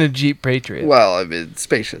 In a Jeep Patriot. Well, I mean, it's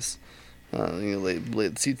spacious. You lay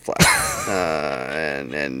the seat flat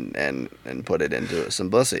and put it into some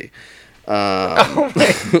pussy,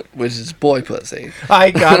 which is boy pussy. I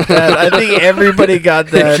got that. I think everybody got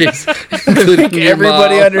that. I think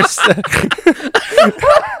everybody understood.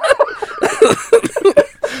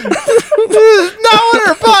 This is not what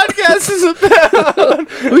our podcast is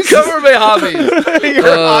about. We covered my hobbies.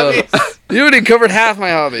 Your hobbies. You already covered half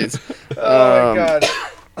my hobbies. Oh my god.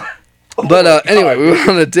 But anyway, we went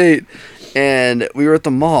on a date, and we were at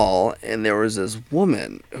the mall, and there was this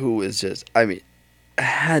woman who was just, I mean,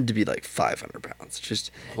 had to be like 500 pounds,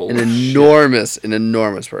 just Holy an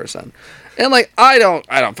enormous person. And like, I don't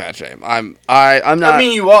fat shame. I'm not. I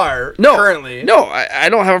mean, you are currently. No, I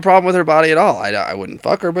don't have a problem with her body at all. I wouldn't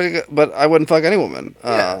fuck her, but I wouldn't fuck any woman.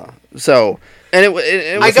 Yeah. So, and it was.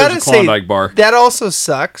 I gotta say, Klondike bar. that also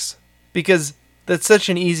sucks because that's such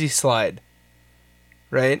an easy slide,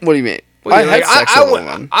 right? What do you mean? Well, I you're had like, sex with a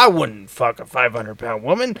woman. I wouldn't fuck a 500-pound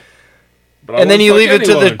woman. But I And then wouldn't you fuck leave it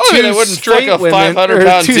to the anyone. I mean, I two wouldn't straight fuck a women,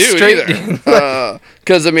 500-pound or two dude straight either.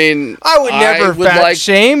 Because I mean, I would never would fat like-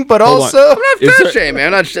 shame, but Hold on. also. I'm not Is fat there- shame,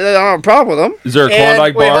 man. I don't have a problem with them. Is there a And-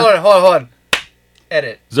 Klondike wait, bar? hold on.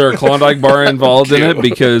 Edit. Is there a Klondike bar involved in it?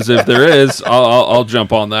 Because if there is, I'll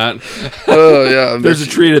jump on that. Oh yeah, There's a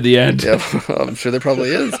treat at the end. Yeah, I'm sure there probably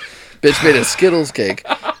is. Bitch made a Skittles cake.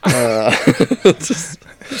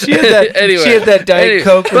 She had that. Anyway. She had that Diet Anyway,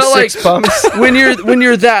 Coke with but, like, 6 pumps. when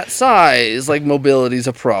you're that size, like mobility's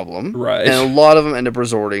a problem, Right. And a lot of them end up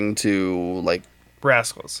resorting to like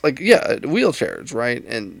Rascals. wheelchairs, right?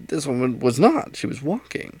 And this woman was not. She was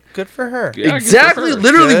walking. Good for her. Yeah, good for Exactly, her.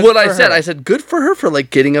 literally Good what I for said. her. I said, good for her for like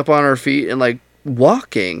getting up on her feet and like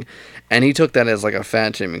walking. And he took that as like a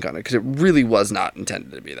fat shaming kind of, because it really was not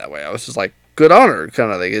intended to be that way. I was just like, good honor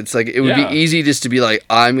kind of thing. It's like, it would Yeah. be easy just to be like,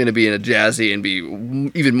 I'm going to be in a jazzy and be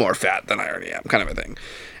even more fat than I already am, kind of a thing.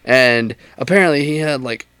 And apparently he had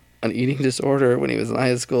like an eating disorder when he was in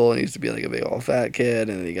high school, and he used to be like a big old fat kid,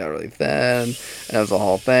 and then he got really thin, and that was the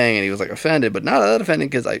whole thing, and he was like offended, but not that offended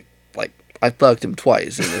because I fucked him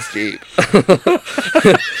twice in this Jeep.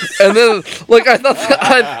 And then, like, I thought that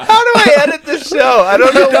How do I edit this show? I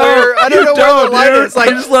don't know where. I don't know where the line is. Like,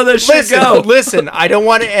 just let that shit listen, go. listen. I don't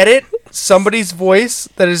want to edit somebody's voice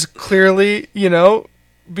that is clearly,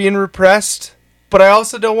 being repressed, but I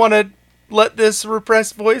also don't want to let this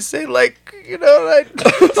repressed voice say, like, Yeah,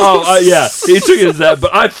 he took it as that,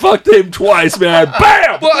 but I fucked him twice, man.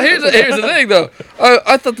 Bam! Well, here's the thing, though.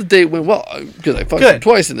 I thought the date went well because I fucked him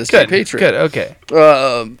twice in this Jeep Patriot. Good, okay.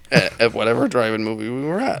 At whatever drive-in movie we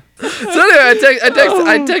were at. So anyway,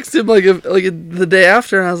 I texted him like the day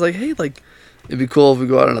after, and I was like, hey, like, it'd be cool if we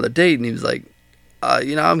go out on another date. And he was like,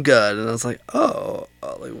 I'm good. And I was like, oh,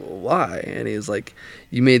 like, well, why? And he was like,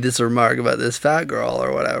 you made this remark about this fat girl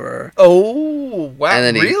or whatever. Oh, wow, And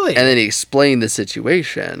then really? And then he explained the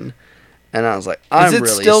situation, and I was like, I'm really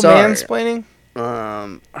sorry. Is it still mansplaining?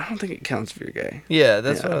 I don't think it counts if you're gay. Yeah,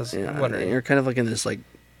 that's what I was wondering. You're kind of like in this like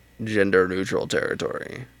gender neutral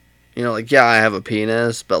territory. Like, yeah, I have a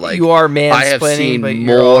penis, but like You are mansplaining, I have seen but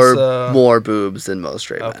you're also... more boobs than most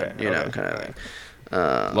straight men. Okay, Kind of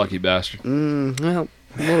thing. Lucky bastard. Well,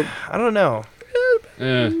 I don't know.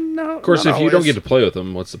 no. Of course, not if you don't always. get to play with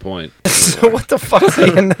them, what's the point? So what the fuck's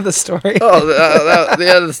the end of the story? Oh, the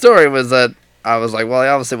end of the story was that I was like, well, I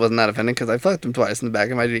obviously wasn't that offended because I fucked him twice in the back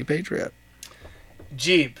of my Jeep Patriot.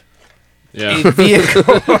 Jeep. Yeah. A vehicle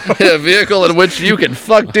A vehicle in which you can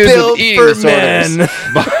fuck dudes built with eating for disorders. men.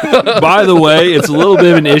 By the way, it's a little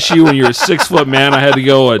bit of an issue when you're a 6-foot man. I had to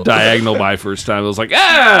go a diagonal my first time. I was like,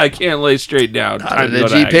 I can't lay straight down. Time to The go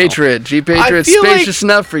Jeep diagonal. Patriot. Jeep Patriot's feel spacious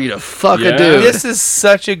enough for you to fuck Yeah. a dude. This is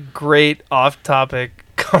such a great off-topic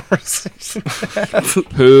conversation.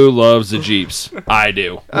 Who loves the Jeeps? I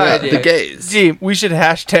do. The gays. Jeep. We should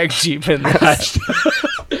hashtag Jeep in this.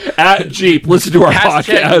 At Jeep, listen to our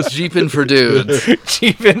podcast. Jeepin' for dudes.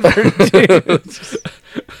 Jeep in for dudes.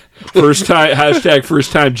 First time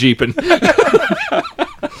Jeepin'.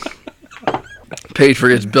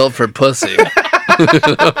 Patriot's built for pussy.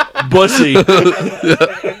 Bussy. No.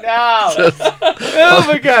 Oh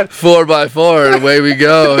my god. 4x4 and away we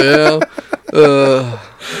go,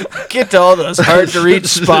 Get to all those hard to reach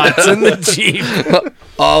spots in the Jeep.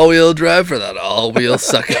 All-wheel drive for that all-wheel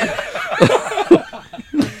sucker.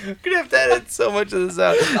 I'm gonna have to edit so much of this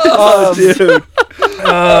out. Dude.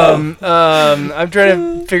 I'm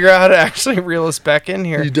trying to figure out how to actually reel us back in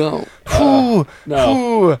here. You don't. Ooh, No.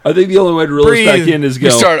 ooh. I think the only way to reel us back Breathe. in is We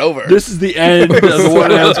go. start over. This is the end of the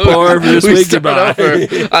one ounce bar for this We week. start Goodbye.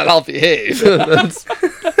 over. I'll behave. That's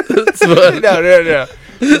what. No.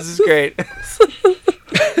 This is great.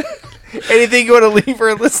 Anything you want to leave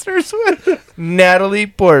our listeners with? Natalie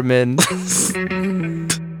Portman.